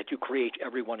you that you create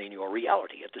everyone in your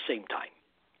reality at the same time.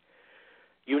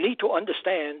 You need to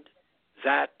understand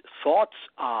that thoughts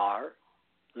are,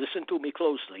 listen to me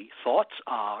closely, thoughts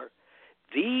are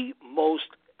the most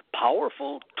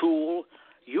powerful tool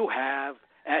you have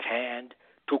at hand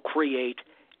to create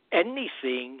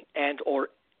anything and or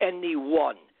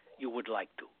anyone you would like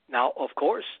to. Now, of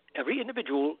course, every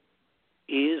individual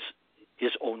is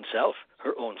his own self,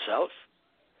 her own self,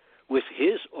 with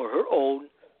his or her own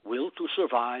will to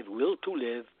survive, will to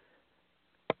live,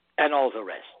 and all the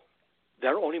rest.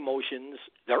 Their own emotions,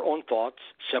 their own thoughts,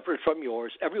 separate from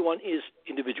yours. Everyone is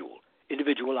individual,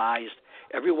 individualized.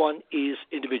 Everyone is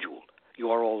individual. You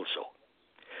are also.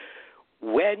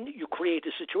 When you create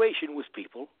a situation with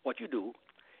people, what you do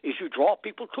is you draw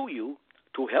people to you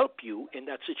to help you in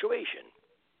that situation.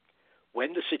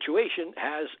 When the situation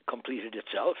has completed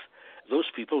itself, those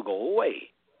people go away.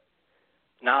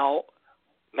 Now,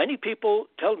 many people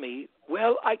tell me,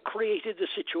 well, I created the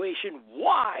situation.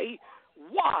 Why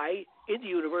in the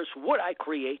universe would I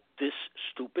create this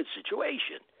stupid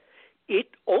situation? It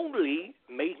only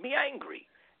made me angry,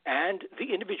 and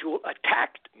the individual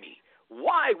attacked me.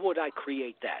 Why would I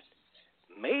create that?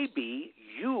 Maybe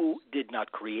you did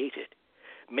not create it.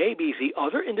 Maybe the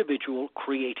other individual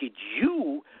created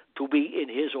you to be in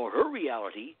his or her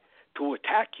reality, to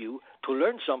attack you, to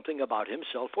learn something about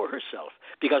himself or herself.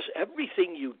 Because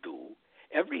everything you do,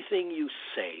 everything you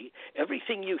say,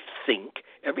 everything you think,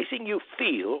 everything you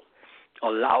feel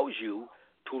allows you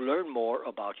to learn more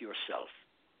about yourself.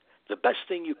 The best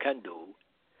thing you can do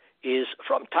is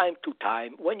from time to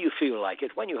time, when you feel like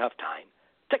it, when you have time,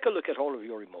 take a look at all of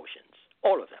your emotions,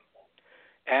 all of them,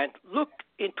 and look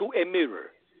into a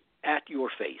mirror at your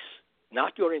face,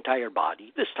 not your entire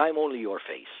body, this time only your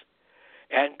face,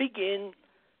 and begin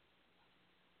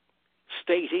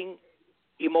stating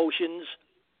emotions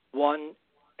one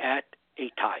at a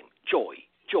time. Joy,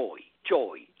 joy,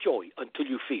 joy, joy, until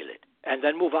you feel it. And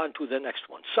then move on to the next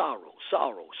one. Sorrow,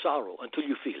 sorrow, sorrow, until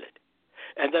you feel it.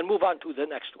 And then move on to the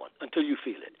next one until you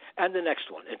feel it. And the next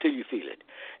one until you feel it.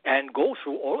 And go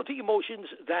through all of the emotions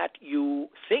that you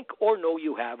think or know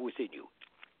you have within you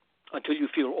until you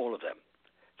feel all of them.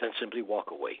 Then simply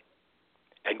walk away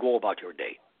and go about your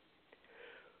day.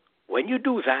 When you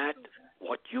do that,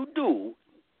 what you do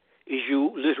is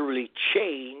you literally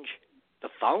change the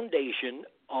foundation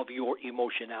of your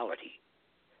emotionality.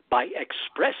 By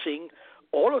expressing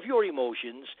all of your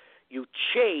emotions, you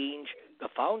change the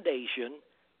foundation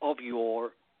of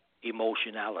your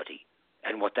emotionality.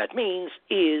 And what that means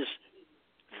is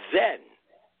then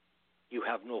you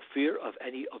have no fear of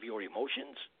any of your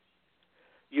emotions.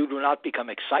 You do not become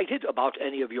excited about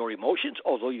any of your emotions,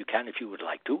 although you can if you would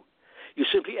like to. You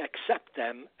simply accept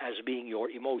them as being your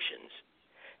emotions.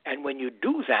 And when you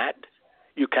do that,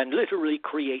 you can literally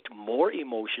create more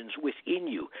emotions within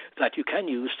you that you can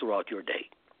use throughout your day.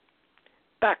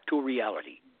 Back to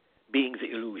reality, being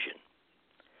the illusion.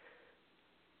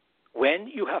 When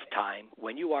you have time,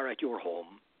 when you are at your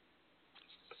home,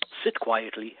 sit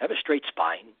quietly, have a straight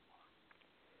spine,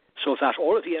 so that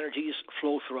all of the energies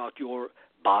flow throughout your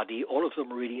body, all of the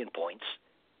meridian points.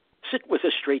 Sit with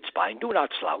a straight spine. Do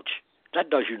not slouch. That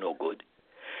does you no good.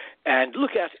 And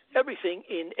look at everything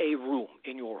in a room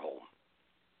in your home.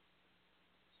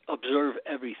 Observe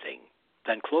everything.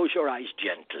 Then close your eyes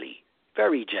gently,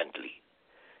 very gently,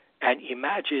 and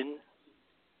imagine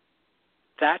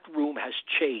that room has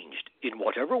changed in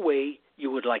whatever way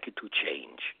you would like it to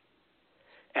change.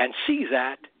 And see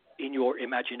that in your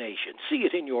imagination. See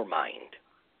it in your mind.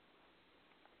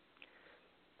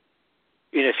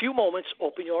 In a few moments,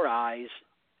 open your eyes,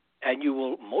 and you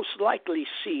will most likely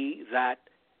see that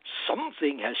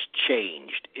something has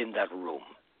changed in that room.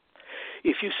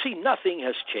 If you see nothing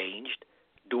has changed,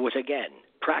 do it again.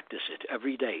 Practice it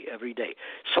every day, every day.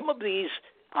 Some of these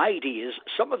ideas,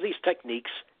 some of these techniques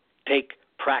take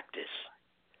practice.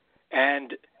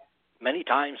 And many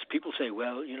times people say,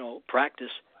 well, practice,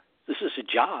 this is a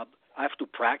job. I have to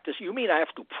practice. You mean I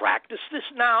have to practice this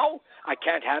now? I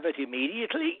can't have it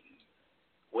immediately?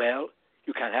 Well,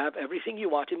 you can have everything you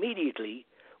want immediately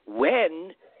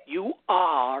when you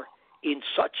are in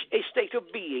such a state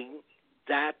of being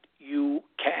that you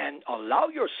can allow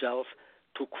yourself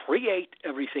to create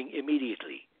everything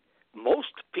immediately.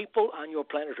 Most people on your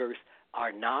planet Earth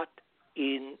are not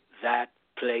in that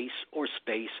place or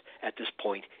space at this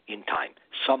point in time.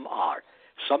 Some are.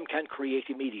 Some can create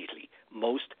immediately.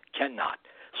 Most cannot.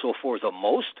 So for the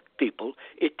most people,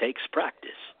 it takes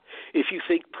practice. If you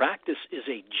think practice is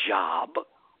a job,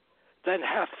 then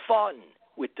have fun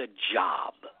with the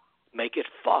job. Make it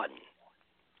fun.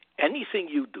 Anything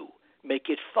you do, make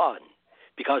it fun.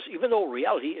 Because even though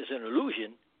reality is an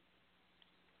illusion,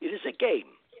 it is a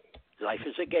game. Life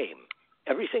is a game.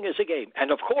 Everything is a game.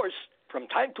 And of course, from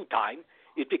time to time,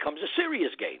 it becomes a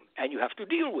serious game, and you have to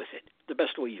deal with it the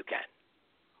best way you can.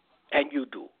 And you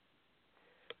do.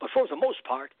 But for the most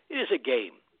part, it is a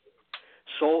game.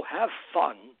 So have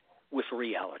fun with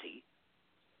reality.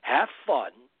 Have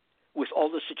fun with all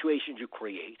the situations you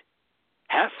create.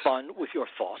 Have fun with your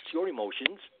thoughts, your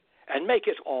emotions, and make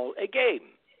it all a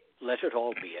game. Let it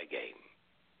all be a game.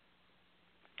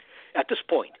 At this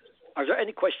point, are there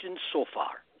any questions so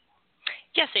far?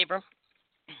 Yes, Abram.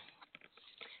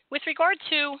 With regard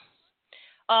to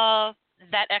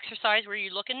that exercise where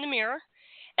you look in the mirror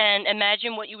and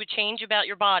imagine what you would change about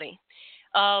your body,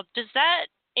 does that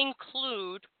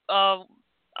include, I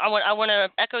want to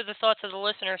echo the thoughts of the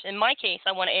listeners. In my case,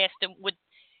 I want to ask them,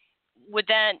 would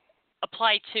that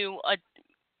apply to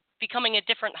becoming a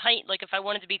different height? Like if I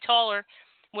wanted to be taller,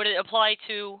 would it apply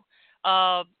to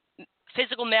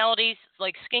physical maladies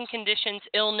like skin conditions,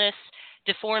 illness,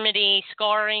 deformity,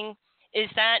 scarring?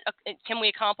 Can we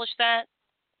accomplish that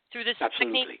through this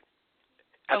technique?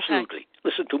 Absolutely. Okay.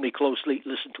 Listen to me closely.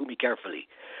 Listen to me carefully.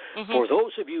 Mm-hmm. For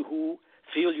those of you who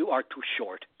feel you are too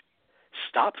short,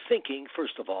 stop thinking,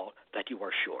 first of all, that you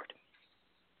are short.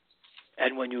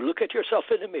 And when you look at yourself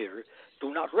in the mirror,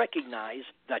 do not recognize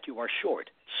that you are short.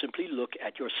 Simply look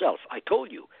at yourself. I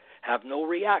told you, have no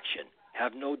reaction,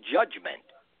 have no judgment,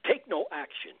 take no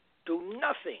action, do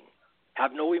nothing,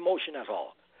 have no emotion at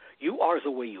all. You are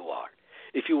the way you are.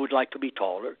 If you would like to be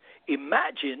taller,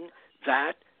 imagine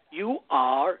that you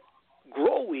are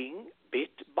growing bit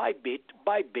by bit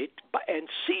by bit, and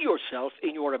see yourself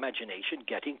in your imagination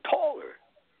getting taller.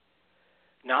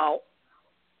 Now,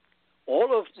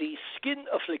 all of the skin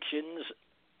afflictions,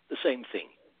 the same thing.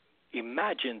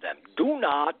 Imagine them. Do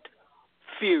not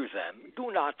fear them.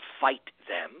 Do not fight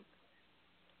them.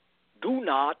 Do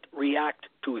not react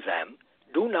to them.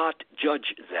 Do not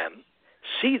judge them.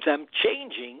 See them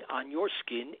changing on your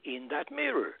skin in that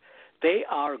mirror. They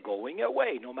are going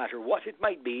away, no matter what it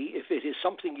might be. If it is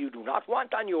something you do not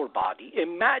want on your body,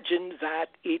 imagine that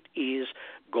it is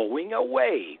going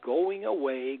away, going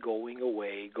away, going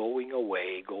away, going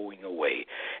away, going away.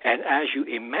 And as you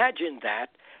imagine that,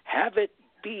 have it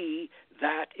be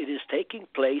that it is taking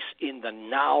place in the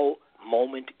now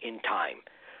moment in time.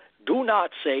 Do not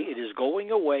say it is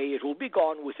going away, it will be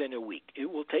gone within a week.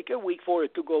 It will take a week for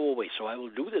it to go away, so I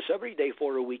will do this every day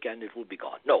for a week and it will be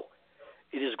gone. No,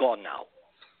 it is gone now.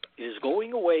 It is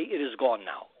going away, it is gone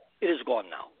now. It is gone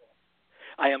now.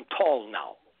 I am tall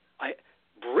now. I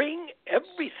bring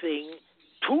everything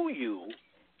to you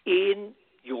in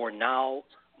your now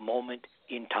moment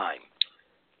in time.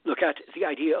 Look at the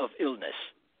idea of illness.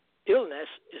 Illness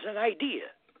is an idea.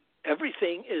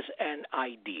 Everything is an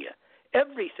idea.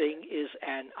 Everything is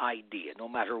an idea, no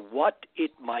matter what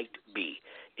it might be.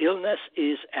 Illness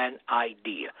is an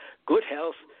idea. Good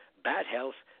health, bad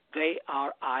health, they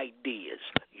are ideas.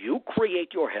 You create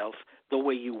your health the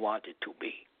way you want it to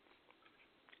be.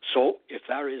 So if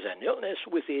there is an illness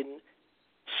within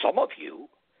some of you,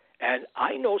 and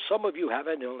I know some of you have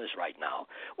an illness right now,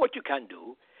 what you can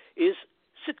do is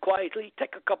sit quietly,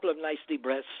 take a couple of nice deep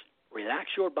breaths,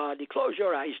 relax your body, close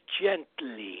your eyes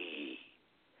gently,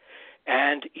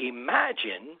 and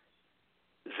imagine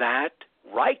that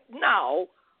right now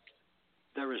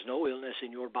there is no illness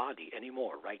in your body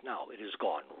anymore. Right now, it is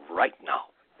gone. Right now.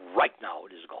 Right now,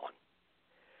 it is gone.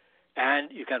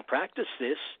 And you can practice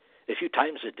this a few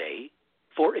times a day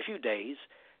for a few days,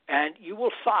 and you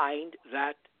will find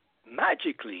that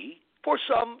magically, for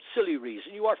some silly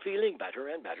reason, you are feeling better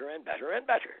and better and better and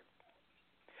better.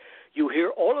 You hear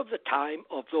all of the time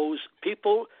of those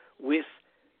people with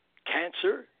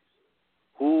cancer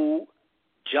who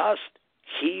just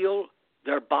heal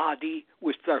their body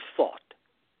with their thought.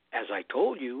 As I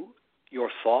told you, your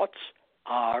thoughts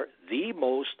are the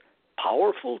most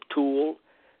powerful tool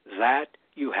that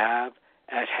you have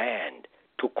at hand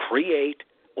to create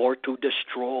or to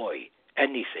destroy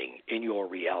anything in your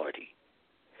reality.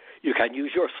 You can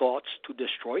use your thoughts to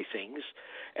destroy things,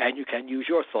 and you can use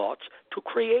your thoughts to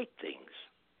create things.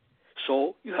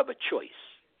 So you have a choice.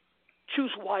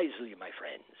 Choose wisely, my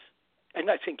friends, and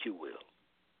I think you will.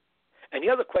 Any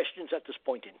other questions at this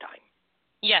point in time?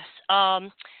 Yes.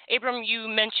 Abram, you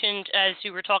mentioned as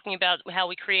you were talking about how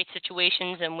we create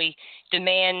situations and we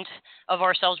demand of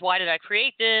ourselves, why did I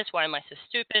create this? Why am I so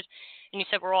stupid? And you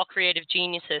said we're all creative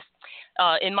geniuses.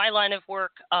 In my line of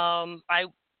work, I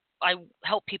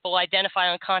help people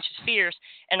identify unconscious fears,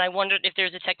 and I wondered if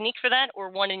there's a technique for that or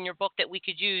one in your book that we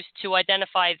could use to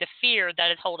identify the fear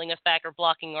that is holding us back or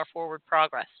blocking our forward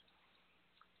progress.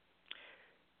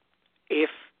 if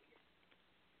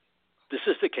this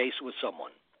is the case with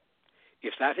someone,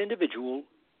 if that individual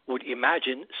would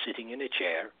imagine sitting in a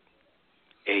chair,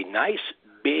 a nice,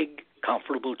 big,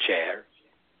 comfortable chair,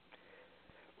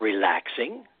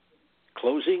 relaxing,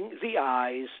 closing the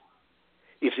eyes,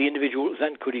 if the individual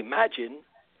then could imagine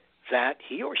that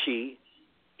he or she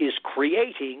is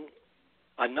creating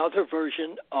another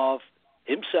version of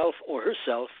himself or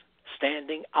herself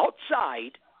standing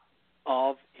outside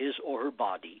of his or her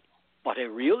body, but a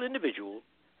real individual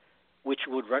which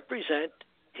would represent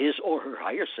his or her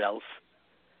higher self,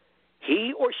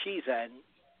 he or she then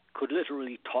could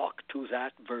literally talk to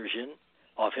that version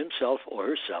of himself or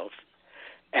herself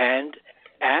and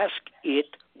ask it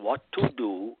what to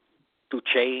do to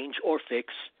change or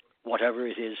fix whatever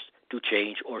it is to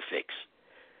change or fix.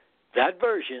 That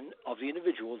version of the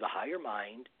individual, the higher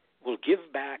mind, will give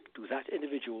back to that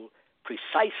individual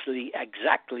precisely,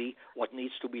 exactly what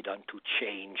needs to be done to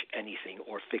change anything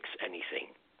or fix anything.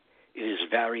 It is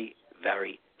very,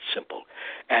 very simple.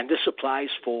 And this applies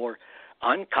for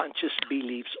unconscious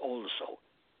beliefs also.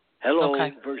 Hello,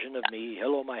 version of me.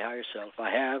 Hello, my higher self.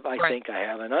 I think I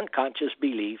have an unconscious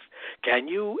belief. Can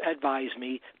you advise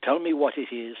me? Tell me what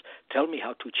it is. Tell me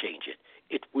how to change it.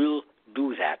 It will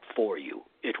do that for you.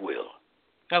 It will.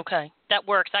 Okay, that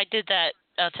works. I did that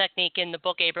technique in the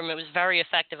book, Abram. It was very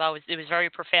effective. It was a very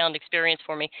profound experience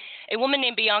for me. A woman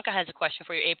named Bianca has a question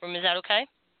for you, Abram. Is that okay?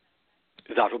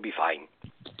 That will be fine.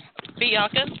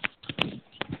 Bianca?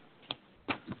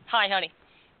 Hi, honey.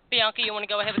 Bianca, you want to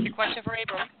go ahead with your question for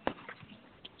Abram?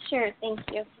 Sure, thank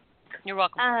you. You're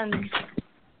welcome.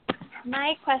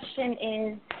 My question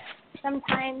is,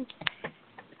 sometimes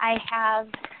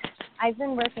I've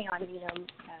been working on,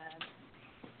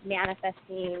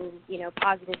 manifesting,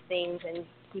 positive things and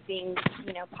keeping,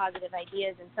 positive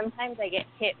ideas, and sometimes I get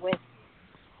hit with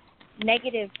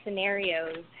negative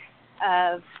scenarios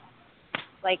of,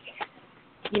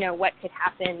 what could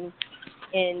happen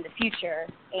in the future,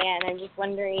 and I'm just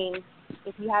wondering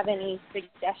if you have any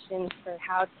suggestions for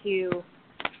how to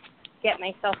get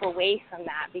myself away from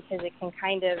that, because it can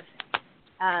kind of,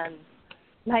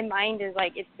 my mind is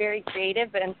it's very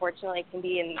creative, but unfortunately it can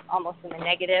be almost in a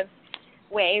negative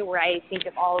way where I think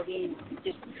of all of these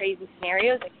just crazy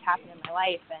scenarios that could happen in my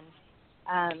life,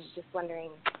 and just wondering,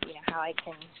 how I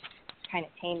can kind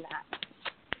of tame that.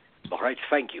 All right,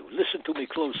 thank you. Listen to me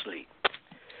closely.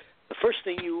 The first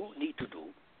thing you need to do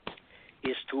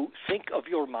is to think of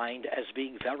your mind as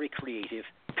being very creative,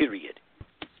 period.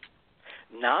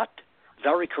 Not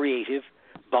very creative,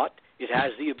 but it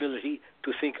has the ability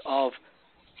to think of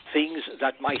things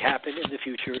that might happen in the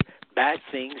future, bad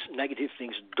things, negative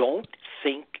things. Don't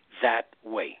think that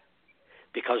way.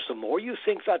 Because the more you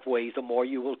think that way, the more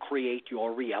you will create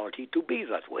your reality to be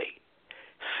that way.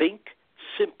 Think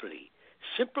simply.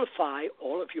 Simplify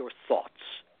all of your thoughts.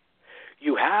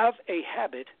 You have a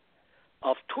habit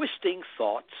of twisting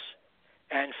thoughts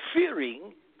and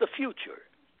fearing the future.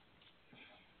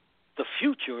 The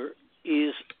future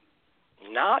is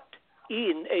not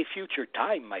in a future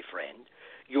time, my friend.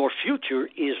 Your future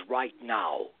is right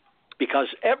now, because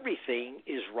everything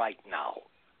is right now.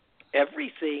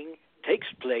 Everything takes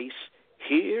place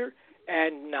here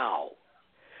and now.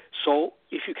 So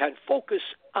if you can focus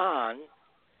on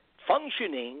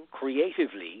functioning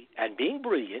creatively and being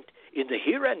brilliant in the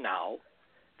here and now,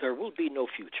 there will be no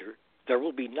future. There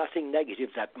will be nothing negative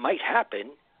that might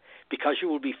happen, because you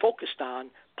will be focused on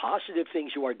positive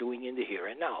things you are doing in the here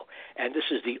and now. And this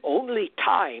is the only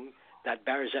time that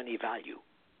bears any value.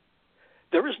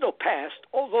 There is no past,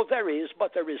 although there is,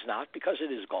 but there is not, because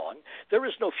it is gone. There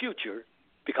is no future,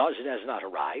 because it has not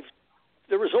arrived.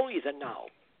 There is only the now,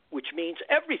 which means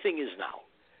everything is now.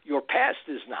 Your past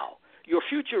is now. Your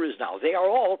future is now. They are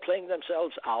all playing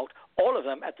themselves out, all of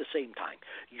them at the same time.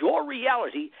 Your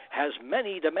reality has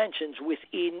many dimensions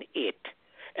within it.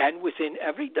 And within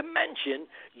every dimension,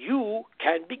 you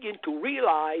can begin to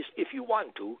realize, if you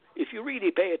want to, if you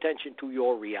really pay attention to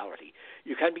your reality,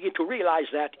 you can begin to realize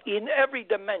that in every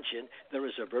dimension, there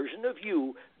is a version of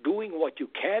you doing what you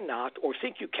cannot or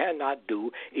think you cannot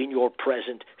do in your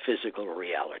present physical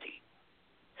reality.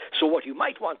 So what you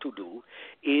might want to do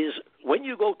is, when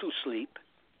you go to sleep,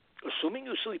 assuming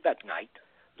you sleep at night,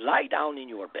 lie down in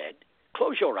your bed,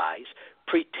 close your eyes,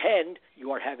 pretend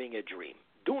you are having a dream.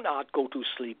 Do not go to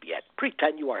sleep yet.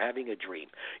 Pretend you are having a dream.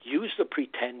 Use the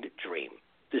pretend dream.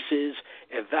 This is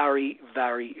a very,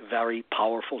 very, very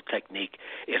powerful technique.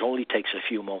 It only takes a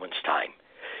few moments' time.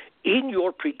 In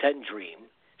your pretend dream,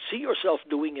 see yourself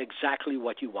doing exactly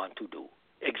what you want to do.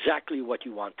 Exactly what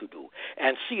you want to do.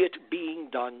 And see it being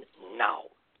done now.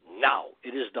 Now.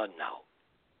 It is done now.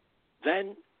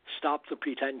 Then stop the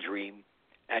pretend dream,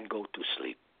 and go to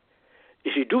sleep.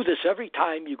 If you do this every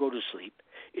time you go to sleep,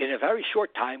 in a very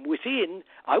short time, within,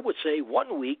 I would say,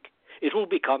 1 week, it will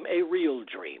become a real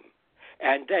dream.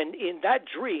 And then in that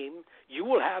dream, you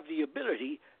will have the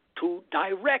ability to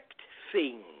direct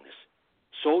things.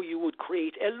 So you would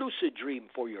create a lucid dream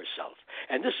for yourself.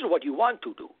 And this is what you want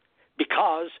to do,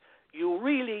 because you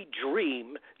really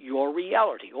dream your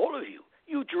reality. All of you,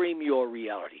 you dream your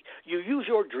reality. You use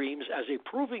your dreams as a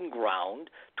proving ground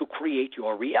to create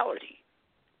your reality.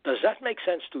 Does that make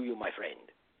sense to you, my friend?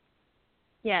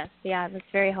 Yes, yeah, that's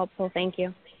very helpful. Thank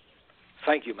you.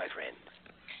 Thank you, my friend.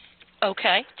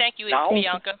 Okay. Thank you, Now,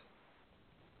 Bianca.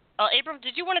 Abram,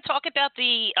 did you want to talk about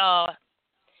the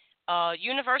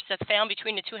universe that's found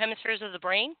between the two hemispheres of the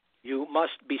brain? You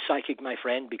must be psychic, my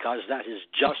friend, because that is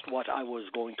just what I was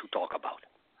going to talk about.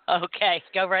 Okay,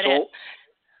 go right ahead. So,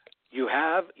 you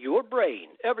have your brain.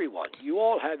 Everyone, you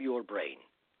all have your brain.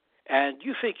 And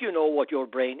you think you know what your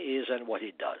brain is and what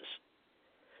it does.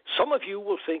 Some of you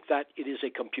will think that it is a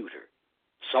computer.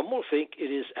 Some will think it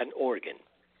is an organ.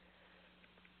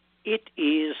 It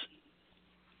is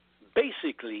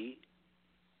basically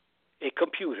a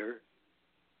computer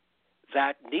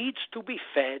that needs to be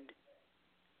fed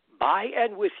by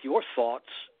and with your thoughts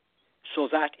so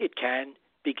that it can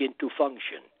begin to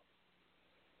function.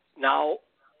 Now,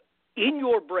 in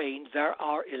your brain, there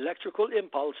are electrical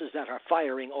impulses that are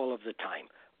firing all of the time.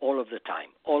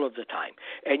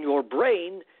 And your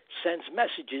brain sends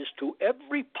messages to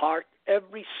every part,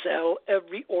 every cell,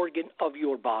 every organ of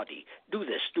your body. Do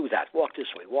this, do that, walk this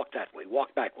way, walk that way,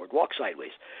 walk backward, walk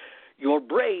sideways. Your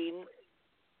brain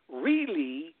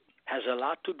really has a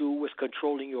lot to do with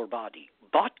controlling your body,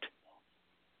 but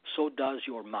so does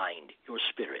your mind, your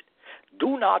spirit.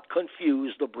 Do not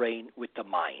confuse the brain with the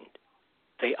mind.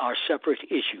 They are separate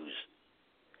issues.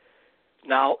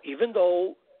 Now, even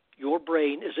though your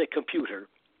brain is a computer,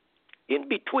 in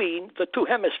between the two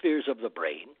hemispheres of the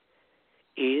brain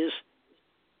is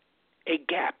a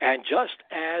gap. And just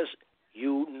as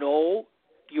you know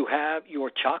you have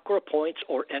your chakra points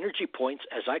or energy points,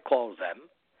 as I call them,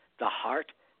 the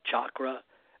heart chakra,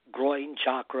 groin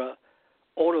chakra,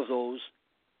 all of those,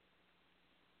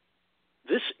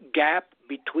 this gap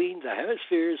between the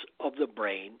hemispheres of the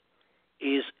brain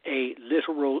is a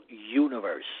literal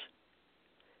universe.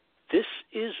 This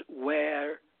is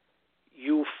where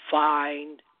you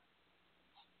find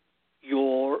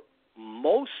your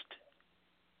most,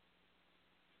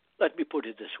 let me put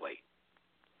it this way,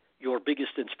 your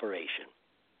biggest inspiration.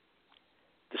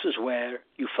 This is where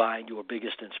you find your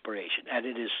biggest inspiration. And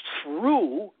it is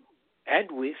through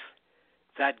and with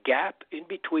that gap in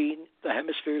between the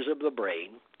hemispheres of the brain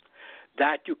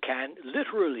that you can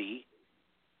literally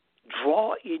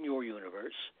draw in your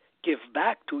universe, give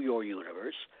back to your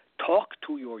universe, talk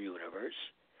to your universe,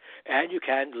 and you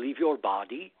can leave your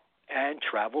body and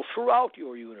travel throughout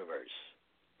your universe.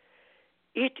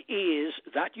 It is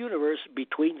that universe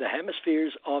between the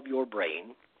hemispheres of your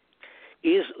brain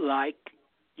is like,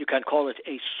 you can call it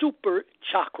a super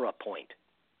chakra point,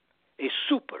 a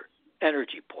super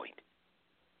energy point.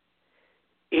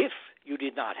 If you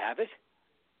did not have it,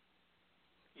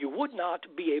 you would not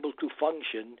be able to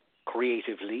function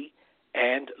creatively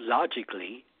and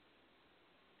logically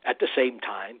at the same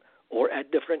time or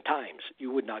at different times.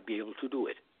 You would not be able to do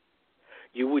it.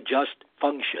 You would just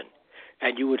function,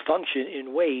 and you would function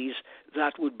in ways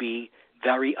that would be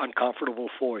very uncomfortable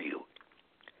for you.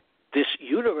 This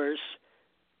universe,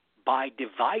 by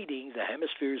dividing the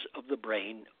hemispheres of the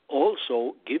brain,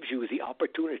 also gives you the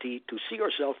opportunity to see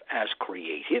yourself as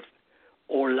creative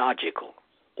or logical,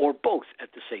 or both at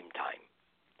the same time.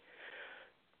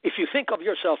 If you think of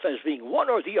yourself as being one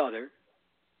or the other,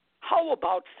 how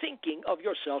about thinking of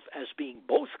yourself as being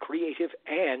both creative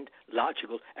and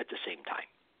logical at the same time?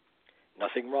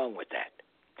 Nothing wrong with that.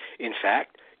 In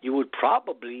fact, you would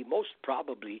most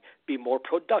probably be more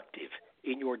productive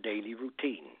in your daily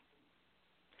routine.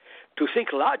 To think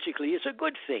logically is a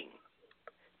good thing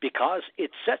because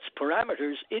it sets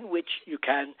parameters in which you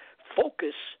can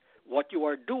focus what you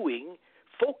are doing,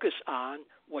 focus on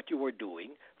what you are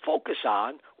doing, focus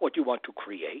on what you want to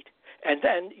create, and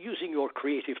then using your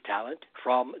creative talent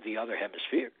from the other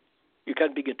hemisphere, you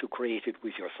can begin to create it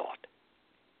with your thought.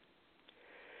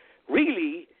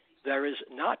 Really, there is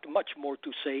not much more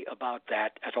to say about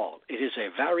that at all. It is a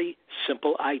very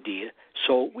simple idea,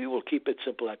 so we will keep it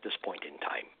simple at this point in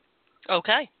time.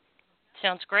 Okay.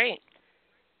 Sounds great.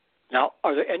 Now,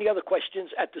 are there any other questions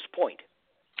at this point?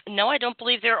 No, I don't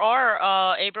believe there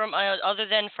are, Abram, other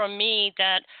than from me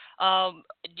that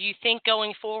Do you think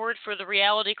going forward for the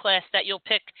reality class that you'll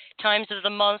pick times of the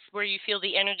month where you feel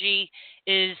the energy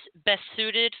is best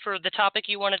suited for the topic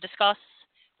you want to discuss,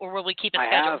 or will we keep a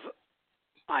schedule?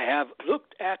 I have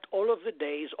looked at all of the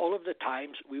days, all of the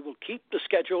times. We will keep the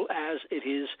schedule as it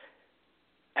is,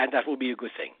 and that will be a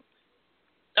good thing.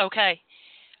 Okay.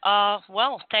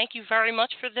 Well, thank you very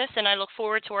much for this, and I look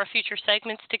forward to our future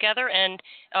segments together and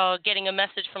getting a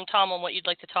message from Tom on what you'd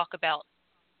like to talk about.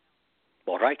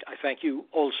 All right. I thank you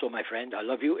also, my friend. I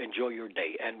love you. Enjoy your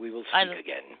day, and we will speak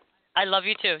again. I love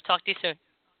you too. Talk to you soon.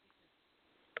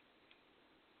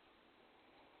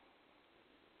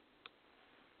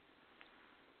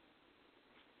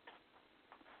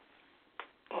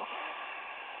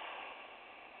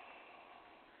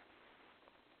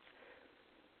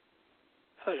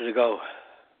 How did it go?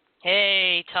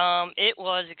 Hey, Tom. It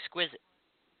was exquisite.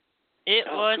 It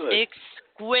was good.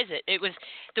 exquisite. It was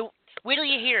wait till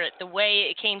you hear it. The way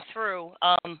it came through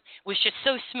was just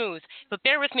so smooth. But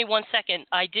bear with me 1 second.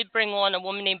 I did bring on a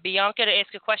woman named Bianca to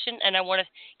ask a question, and I want to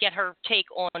get her take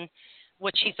on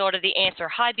what she thought of the answer.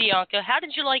 Hi, Bianca. How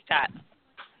did you like that?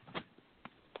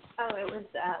 Oh, it was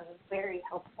very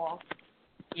helpful.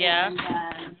 Yeah.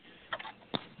 And,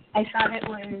 I thought it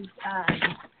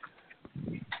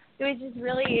was just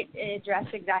really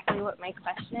addressed exactly what my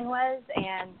question was,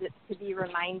 and to be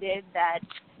reminded that,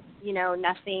 you know,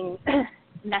 nothing,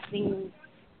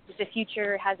 the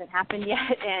future hasn't happened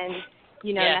yet, and,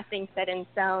 you know, nothing's set in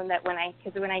stone. That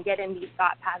because when I get in these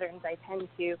thought patterns, I tend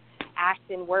to act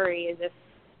and worry as if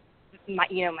my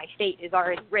fate is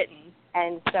already written,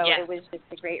 and so it was just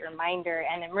a great reminder,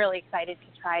 and I'm really excited to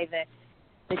try the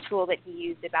tool that he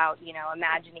used about, you know,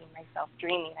 imagining myself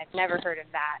dreaming. I've never heard of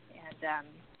that, and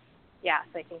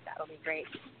so I think that'll be great.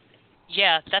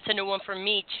 Yeah, that's a new one for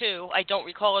me too. I don't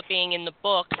recall it being in the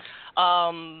book,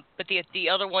 but the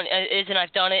other one is, and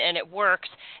I've done it and it works.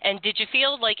 And did you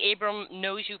feel like Abram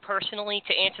knows you personally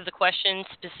to answer the question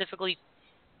specifically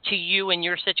to you and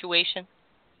your situation?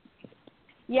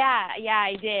 Yeah,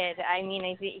 I did. I mean,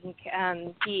 I think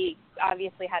he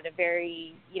obviously had a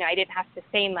very, you know, I didn't have to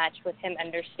say much with him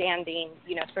understanding,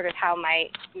 you know, sort of how my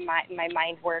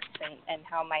mind works and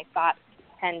how my thoughts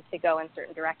tend to go in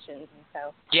certain directions. And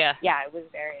so, I was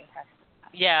very impressed with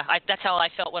that. Yeah, that's how I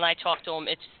felt when I talked to him.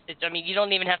 I mean, you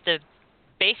don't even have to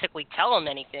basically tell him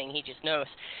anything. He just knows.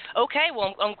 Okay,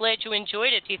 well, I'm glad you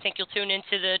enjoyed it. Do you think you'll tune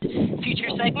into the future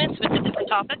segments with the different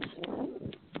topics?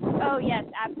 Oh, yes,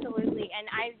 absolutely. And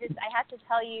I have to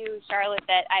tell you, Charlotte,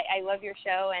 that I love your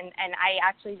show, and I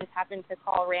actually just happened to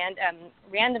call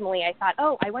randomly. I thought,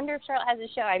 oh, I wonder if Charlotte has a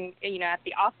show. I'm, you know, at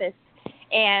the office,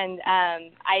 and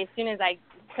as soon as I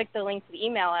clicked the link to the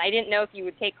email, I didn't know if you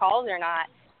would take calls or not,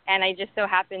 and I just so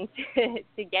happened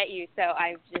to get you. So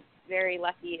I'm just very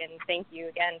lucky, and thank you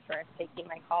again for taking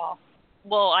my call.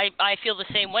 Well, I feel the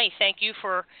same way. Thank you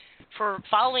for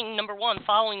following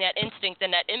that instinct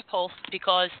and that impulse,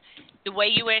 because the way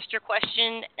you asked your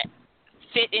question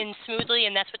fit in smoothly,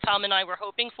 and that's what Tom and I were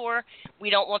hoping for. We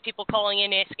don't want people calling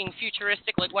in asking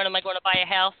futuristic, like, when am I going to buy a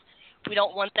house? We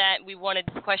don't want that. We wanted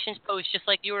questions posed just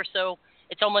like yours, so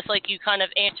it's almost like you kind of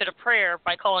answered a prayer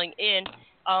by calling in.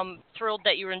 Thrilled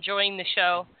that you're enjoying the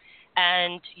show,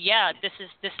 and this is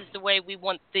the way we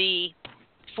want the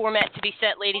format to be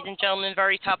set, ladies and gentlemen.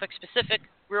 Very topic specific,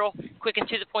 real quick and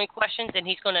to the point questions, and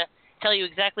he's going to tell you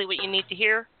exactly what you need to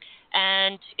hear.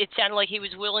 And it sounded like he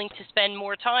was willing to spend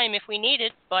more time if we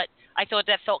needed, but I thought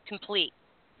that felt complete,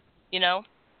 you know?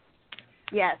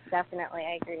 Yes, definitely,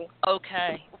 I agree.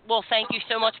 Okay. Well, thank you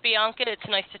so much, Bianca. It's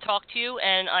nice to talk to you,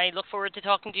 and I look forward to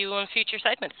talking to you in future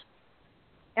segments.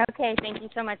 Okay, thank you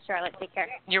so much, Charlotte. Take care.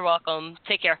 You're welcome.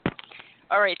 Take care.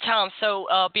 All right, Tom. So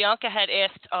Bianca had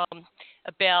asked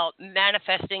about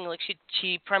manifesting. Like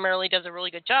she primarily does a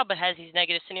really good job, but has these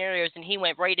negative scenarios, and he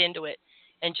went right into it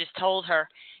and just told her.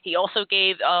 He also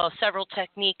gave several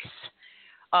techniques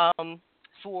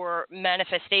for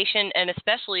manifestation, and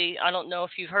especially, I don't know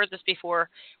if you've heard this before,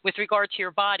 with regard to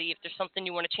your body. If there's something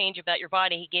you want to change about your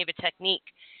body, he gave a technique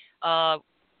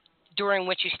during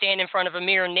which you stand in front of a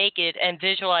mirror naked and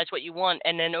visualize what you want,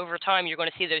 and then over time you're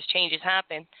going to see those changes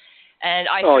happen. And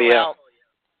I threw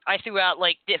out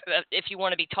like if you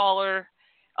want to be taller,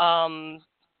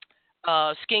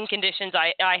 skin conditions.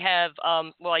 I have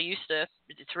I used to.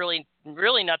 It's really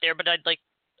not there, but I'd like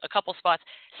a couple spots: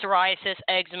 psoriasis,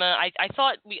 eczema. I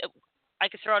thought I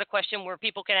could throw out a question where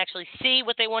people can actually see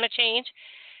what they want to change,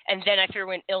 and then I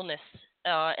threw in illness,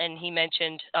 and he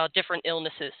mentioned different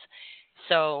illnesses.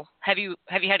 So have you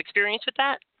had experience with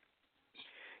that?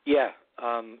 Yeah.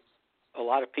 A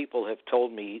lot of people have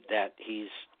told me that he's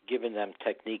given them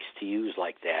techniques to use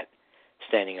like that,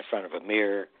 standing in front of a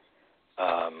mirror,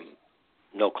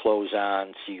 No clothes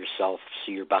on. See yourself.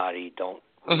 See your body. Don't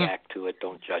react to it.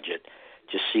 Don't judge it.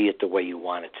 Just see it the way you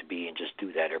want it to be, and just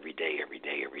do that every day, every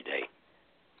day, every day.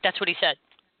 That's what he said.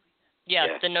 Yeah.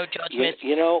 The no judgment.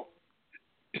 You know,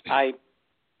 I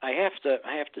have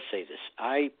to say this.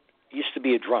 I used to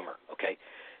be a drummer. Okay,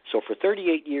 so for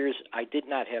 38 years, I did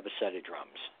not have a set of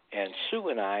drums, and Sue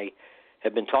and I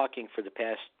have been talking for the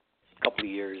past couple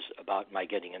of years about my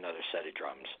getting another set of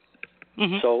drums.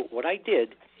 Mm-hmm. So what I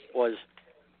did was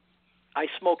I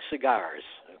smoke cigars,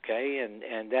 okay,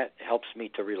 and that helps me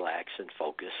to relax and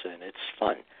focus, and it's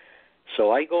fun.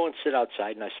 So I go and sit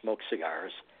outside and I smoke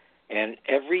cigars, and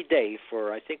every day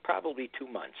for I think probably 2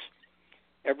 months,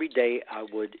 every day I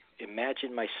would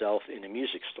imagine myself in a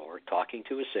music store talking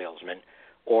to a salesman,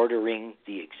 ordering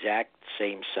the exact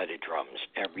same set of drums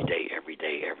every day, every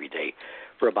day, every day,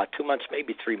 for about 2 months,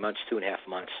 maybe 3 months, 2.5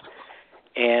 months.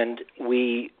 And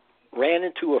we ran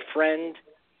into a friend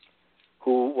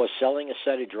who was selling a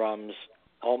set of drums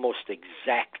almost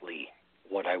exactly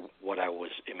what I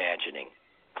was imagining.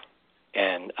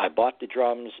 And I bought the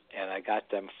drums, and I got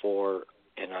them for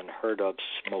an unheard of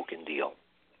smoking deal.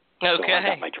 Okay. So I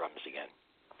got my drums again.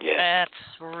 Yeah.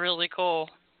 That's really cool.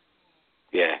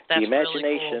 Yeah. That's the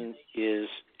imagination really is,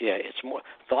 it's more,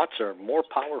 thoughts are more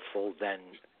powerful than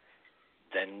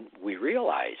we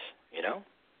realize, you know?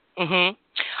 Mhm.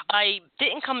 I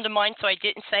didn't come to mind, so I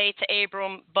didn't say it to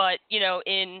Abram, but, you know,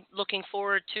 in looking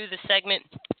forward to the segment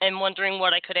and wondering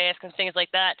what I could ask and things like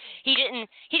that, he didn't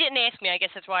ask me. I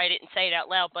guess that's why I didn't say it out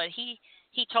loud, but he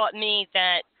taught me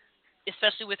that,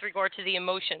 especially with regard to the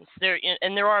emotions,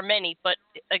 there are many, but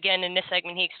again, in this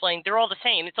segment he explained they're all the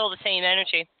same. It's all the same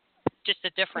energy, just a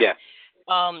different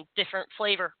different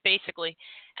flavor, basically.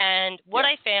 And what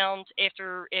I found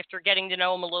after getting to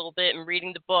know him a little bit and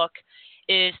reading the book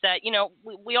is that, you know,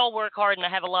 we all work hard, and I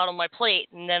have a lot on my plate,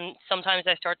 and then sometimes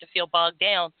I start to feel bogged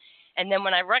down. And then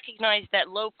when I recognize that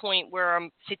low point where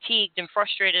I'm fatigued and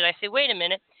frustrated, I say, wait a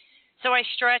minute. So I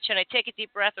stretch and I take a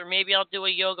deep breath, or maybe I'll do a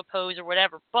yoga pose or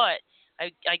whatever. But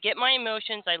I get my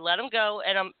emotions, I let them go,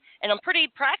 and I'm pretty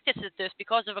practiced at this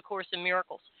because of A Course in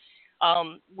Miracles,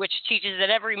 which teaches that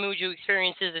every mood you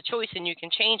experience is a choice and you can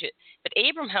change it. But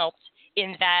Abram helped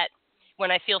in that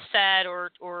when I feel sad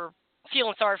or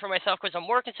feeling sorry for myself because I'm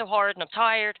working so hard and I'm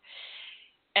tired,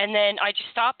 and then I just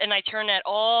stop and I turn that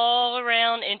all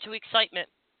around into excitement.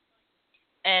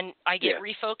 And I get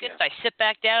refocused, I sit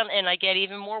back down, and I get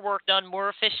even more work done more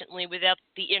efficiently without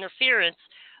the interference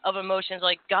of emotions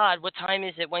like, God, what time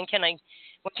is it? When can I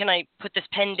put this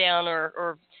pen down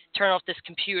or turn off this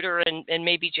computer and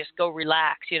maybe just go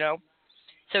relax, you know?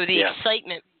 So the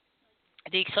excitement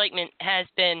has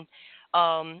been,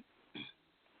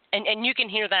 and you can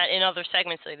hear that in other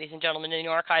segments, ladies and gentlemen, in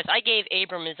the archives. I gave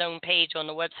Abram his own page on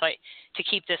the website to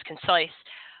keep this concise.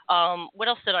 What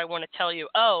else did I want to tell you?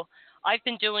 Oh, I've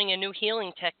been doing a new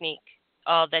healing technique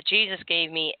that Jesus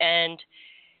gave me, and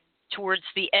towards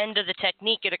the end of the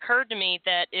technique, it occurred to me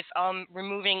that if I'm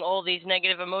removing all these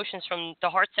negative emotions from the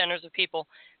heart centers of people,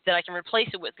 that I can replace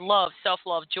it with love,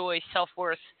 self-love, joy,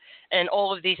 self-worth, and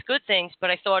all of these good things. But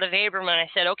I thought of Abram, and I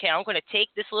said, okay, I'm going to take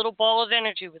this little ball of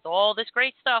energy with all this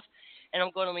great stuff, and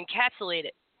I'm going to encapsulate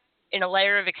it in a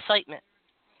layer of excitement.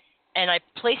 And I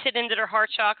place it into their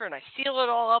heart chakra, and I seal it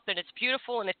all up, and it's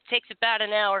beautiful, and it takes about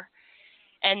an hour.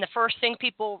 And the first thing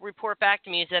people report back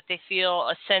to me is that they feel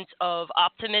a sense of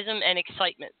optimism and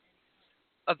excitement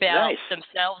about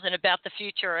themselves and about the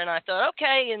future. And I thought,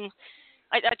 okay, and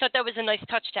I thought that was a nice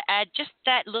touch to add just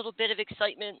that little bit of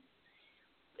excitement.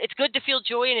 It's good to feel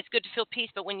joy and it's good to feel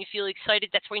peace, but when you feel excited,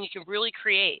 that's when you can really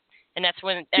create. And that's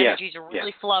when energies are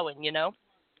really flowing, you know?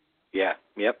 Yeah,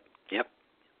 yep.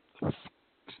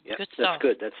 Good stuff. That's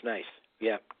good. That's nice.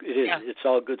 Yeah, it is. Yeah. It's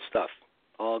all good stuff.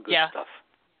 All good stuff.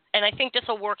 And I think this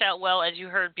will work out well, as you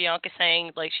heard Bianca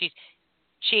saying. Like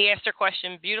she asked her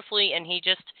question beautifully, and he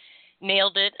just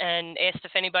nailed it and asked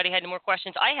if anybody had any more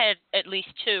questions. I had at least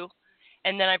two,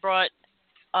 and then I brought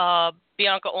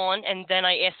Bianca on, and then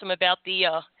I asked him about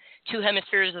the two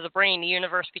hemispheres of the brain, the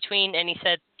universe between, and he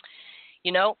said,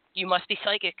 you know, you must be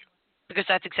psychic, because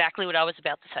that's exactly what I was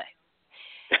about to say.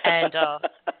 And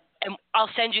and I'll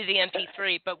send you the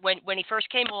MP3. But when he first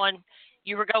came on,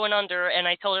 you were going under, and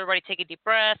I told everybody to take a deep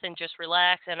breath and just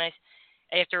relax. And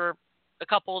after a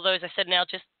couple of those, I said, now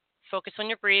just focus on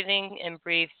your breathing and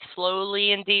breathe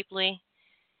slowly and deeply,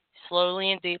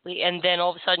 and then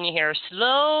all of a sudden you hear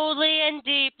slowly and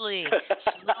deeply,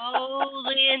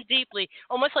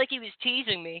 almost like he was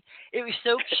teasing me. It was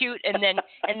so cute. And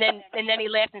then he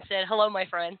laughed and said, "Hello, my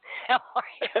friend. How are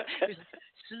you?"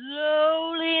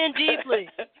 Slowly and deeply.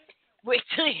 Wait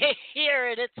till you hear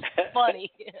it. It's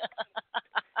funny.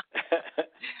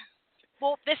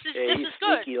 Well, this is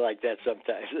good. Sneaky like that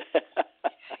sometimes.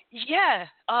 Yeah.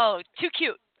 Oh, too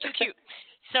cute. Too cute.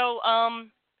 So,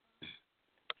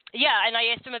 yeah, and I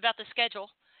asked him about the schedule,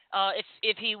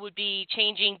 if he would be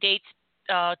changing dates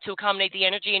to accommodate the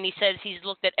energy, and he says he's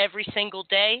looked at every single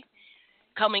day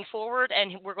coming forward,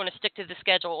 and we're going to stick to the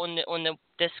schedule on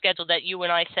the schedule that you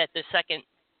and I set, the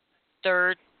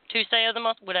third Tuesday of the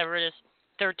month, whatever it is,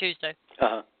 third Tuesday.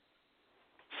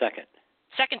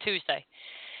 Second Tuesday.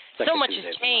 So much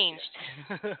has changed.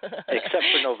 Except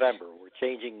for November. We're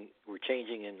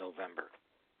changing in November.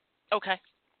 Okay.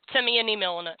 Send me an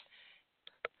email on it.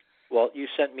 Well, you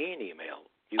sent me an email.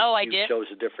 I you did? chose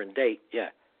a different date, yeah.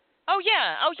 Oh,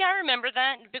 yeah, I remember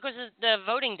that because of the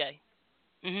voting day.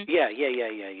 Mm-hmm. Yeah.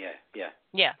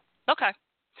 Yeah, okay.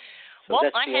 So well,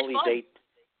 that's I the had only fun. date.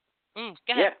 Go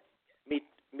ahead. Yeah,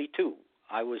 me too.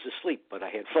 I was asleep, but I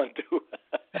had fun too.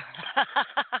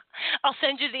 I'll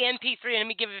send you the MP3 and let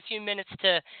me give it a few minutes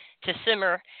to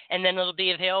simmer, and then it'll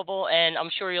be available, and I'm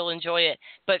sure you'll enjoy it.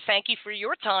 But thank you for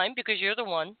your time because you're the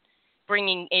one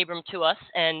bringing Abram to us,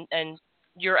 and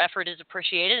your effort is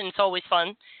appreciated, and it's always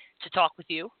fun to talk with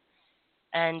you.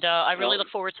 And I really look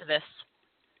forward to this.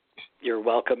 You're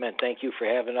welcome, and thank you for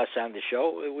having us on the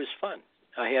show. It was fun.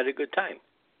 I had a good time,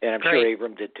 and I'm Great. sure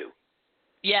Abram did too.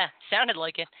 Yeah, sounded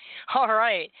like it. All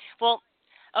right. Well,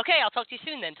 okay, I'll talk to you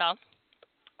soon then, Tom.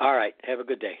 All right. Have a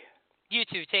good day. You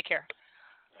too. Take care.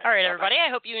 All right, everybody. I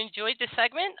hope you enjoyed this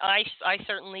segment. I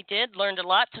certainly did. Learned a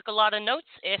lot. Took a lot of notes.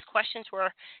 Asked questions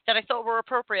that I thought were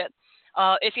appropriate.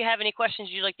 If you have any questions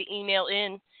you'd like to email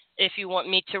in, if you want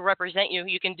me to represent you,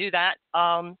 you can do that.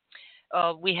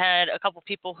 We had a couple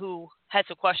people who had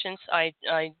some questions. I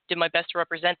did my best to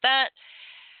represent that.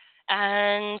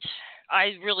 And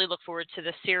I really look forward to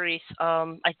this series.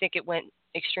 I think it went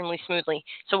extremely smoothly.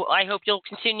 So I hope you'll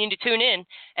continue to tune in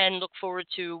and look forward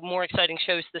to more exciting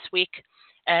shows this week,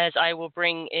 as I will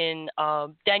bring in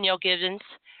Danielle Gibbons.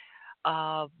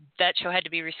 That show had to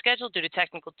be rescheduled due to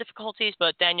technical difficulties,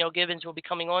 but Danielle Gibbons will be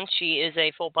coming on. She is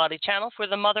a full-body channel for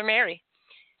the Mother Mary,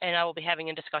 and I will be having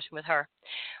a discussion with her.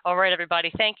 All right,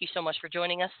 everybody, thank you so much for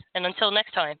joining us. And until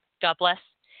next time, God bless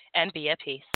and be at peace.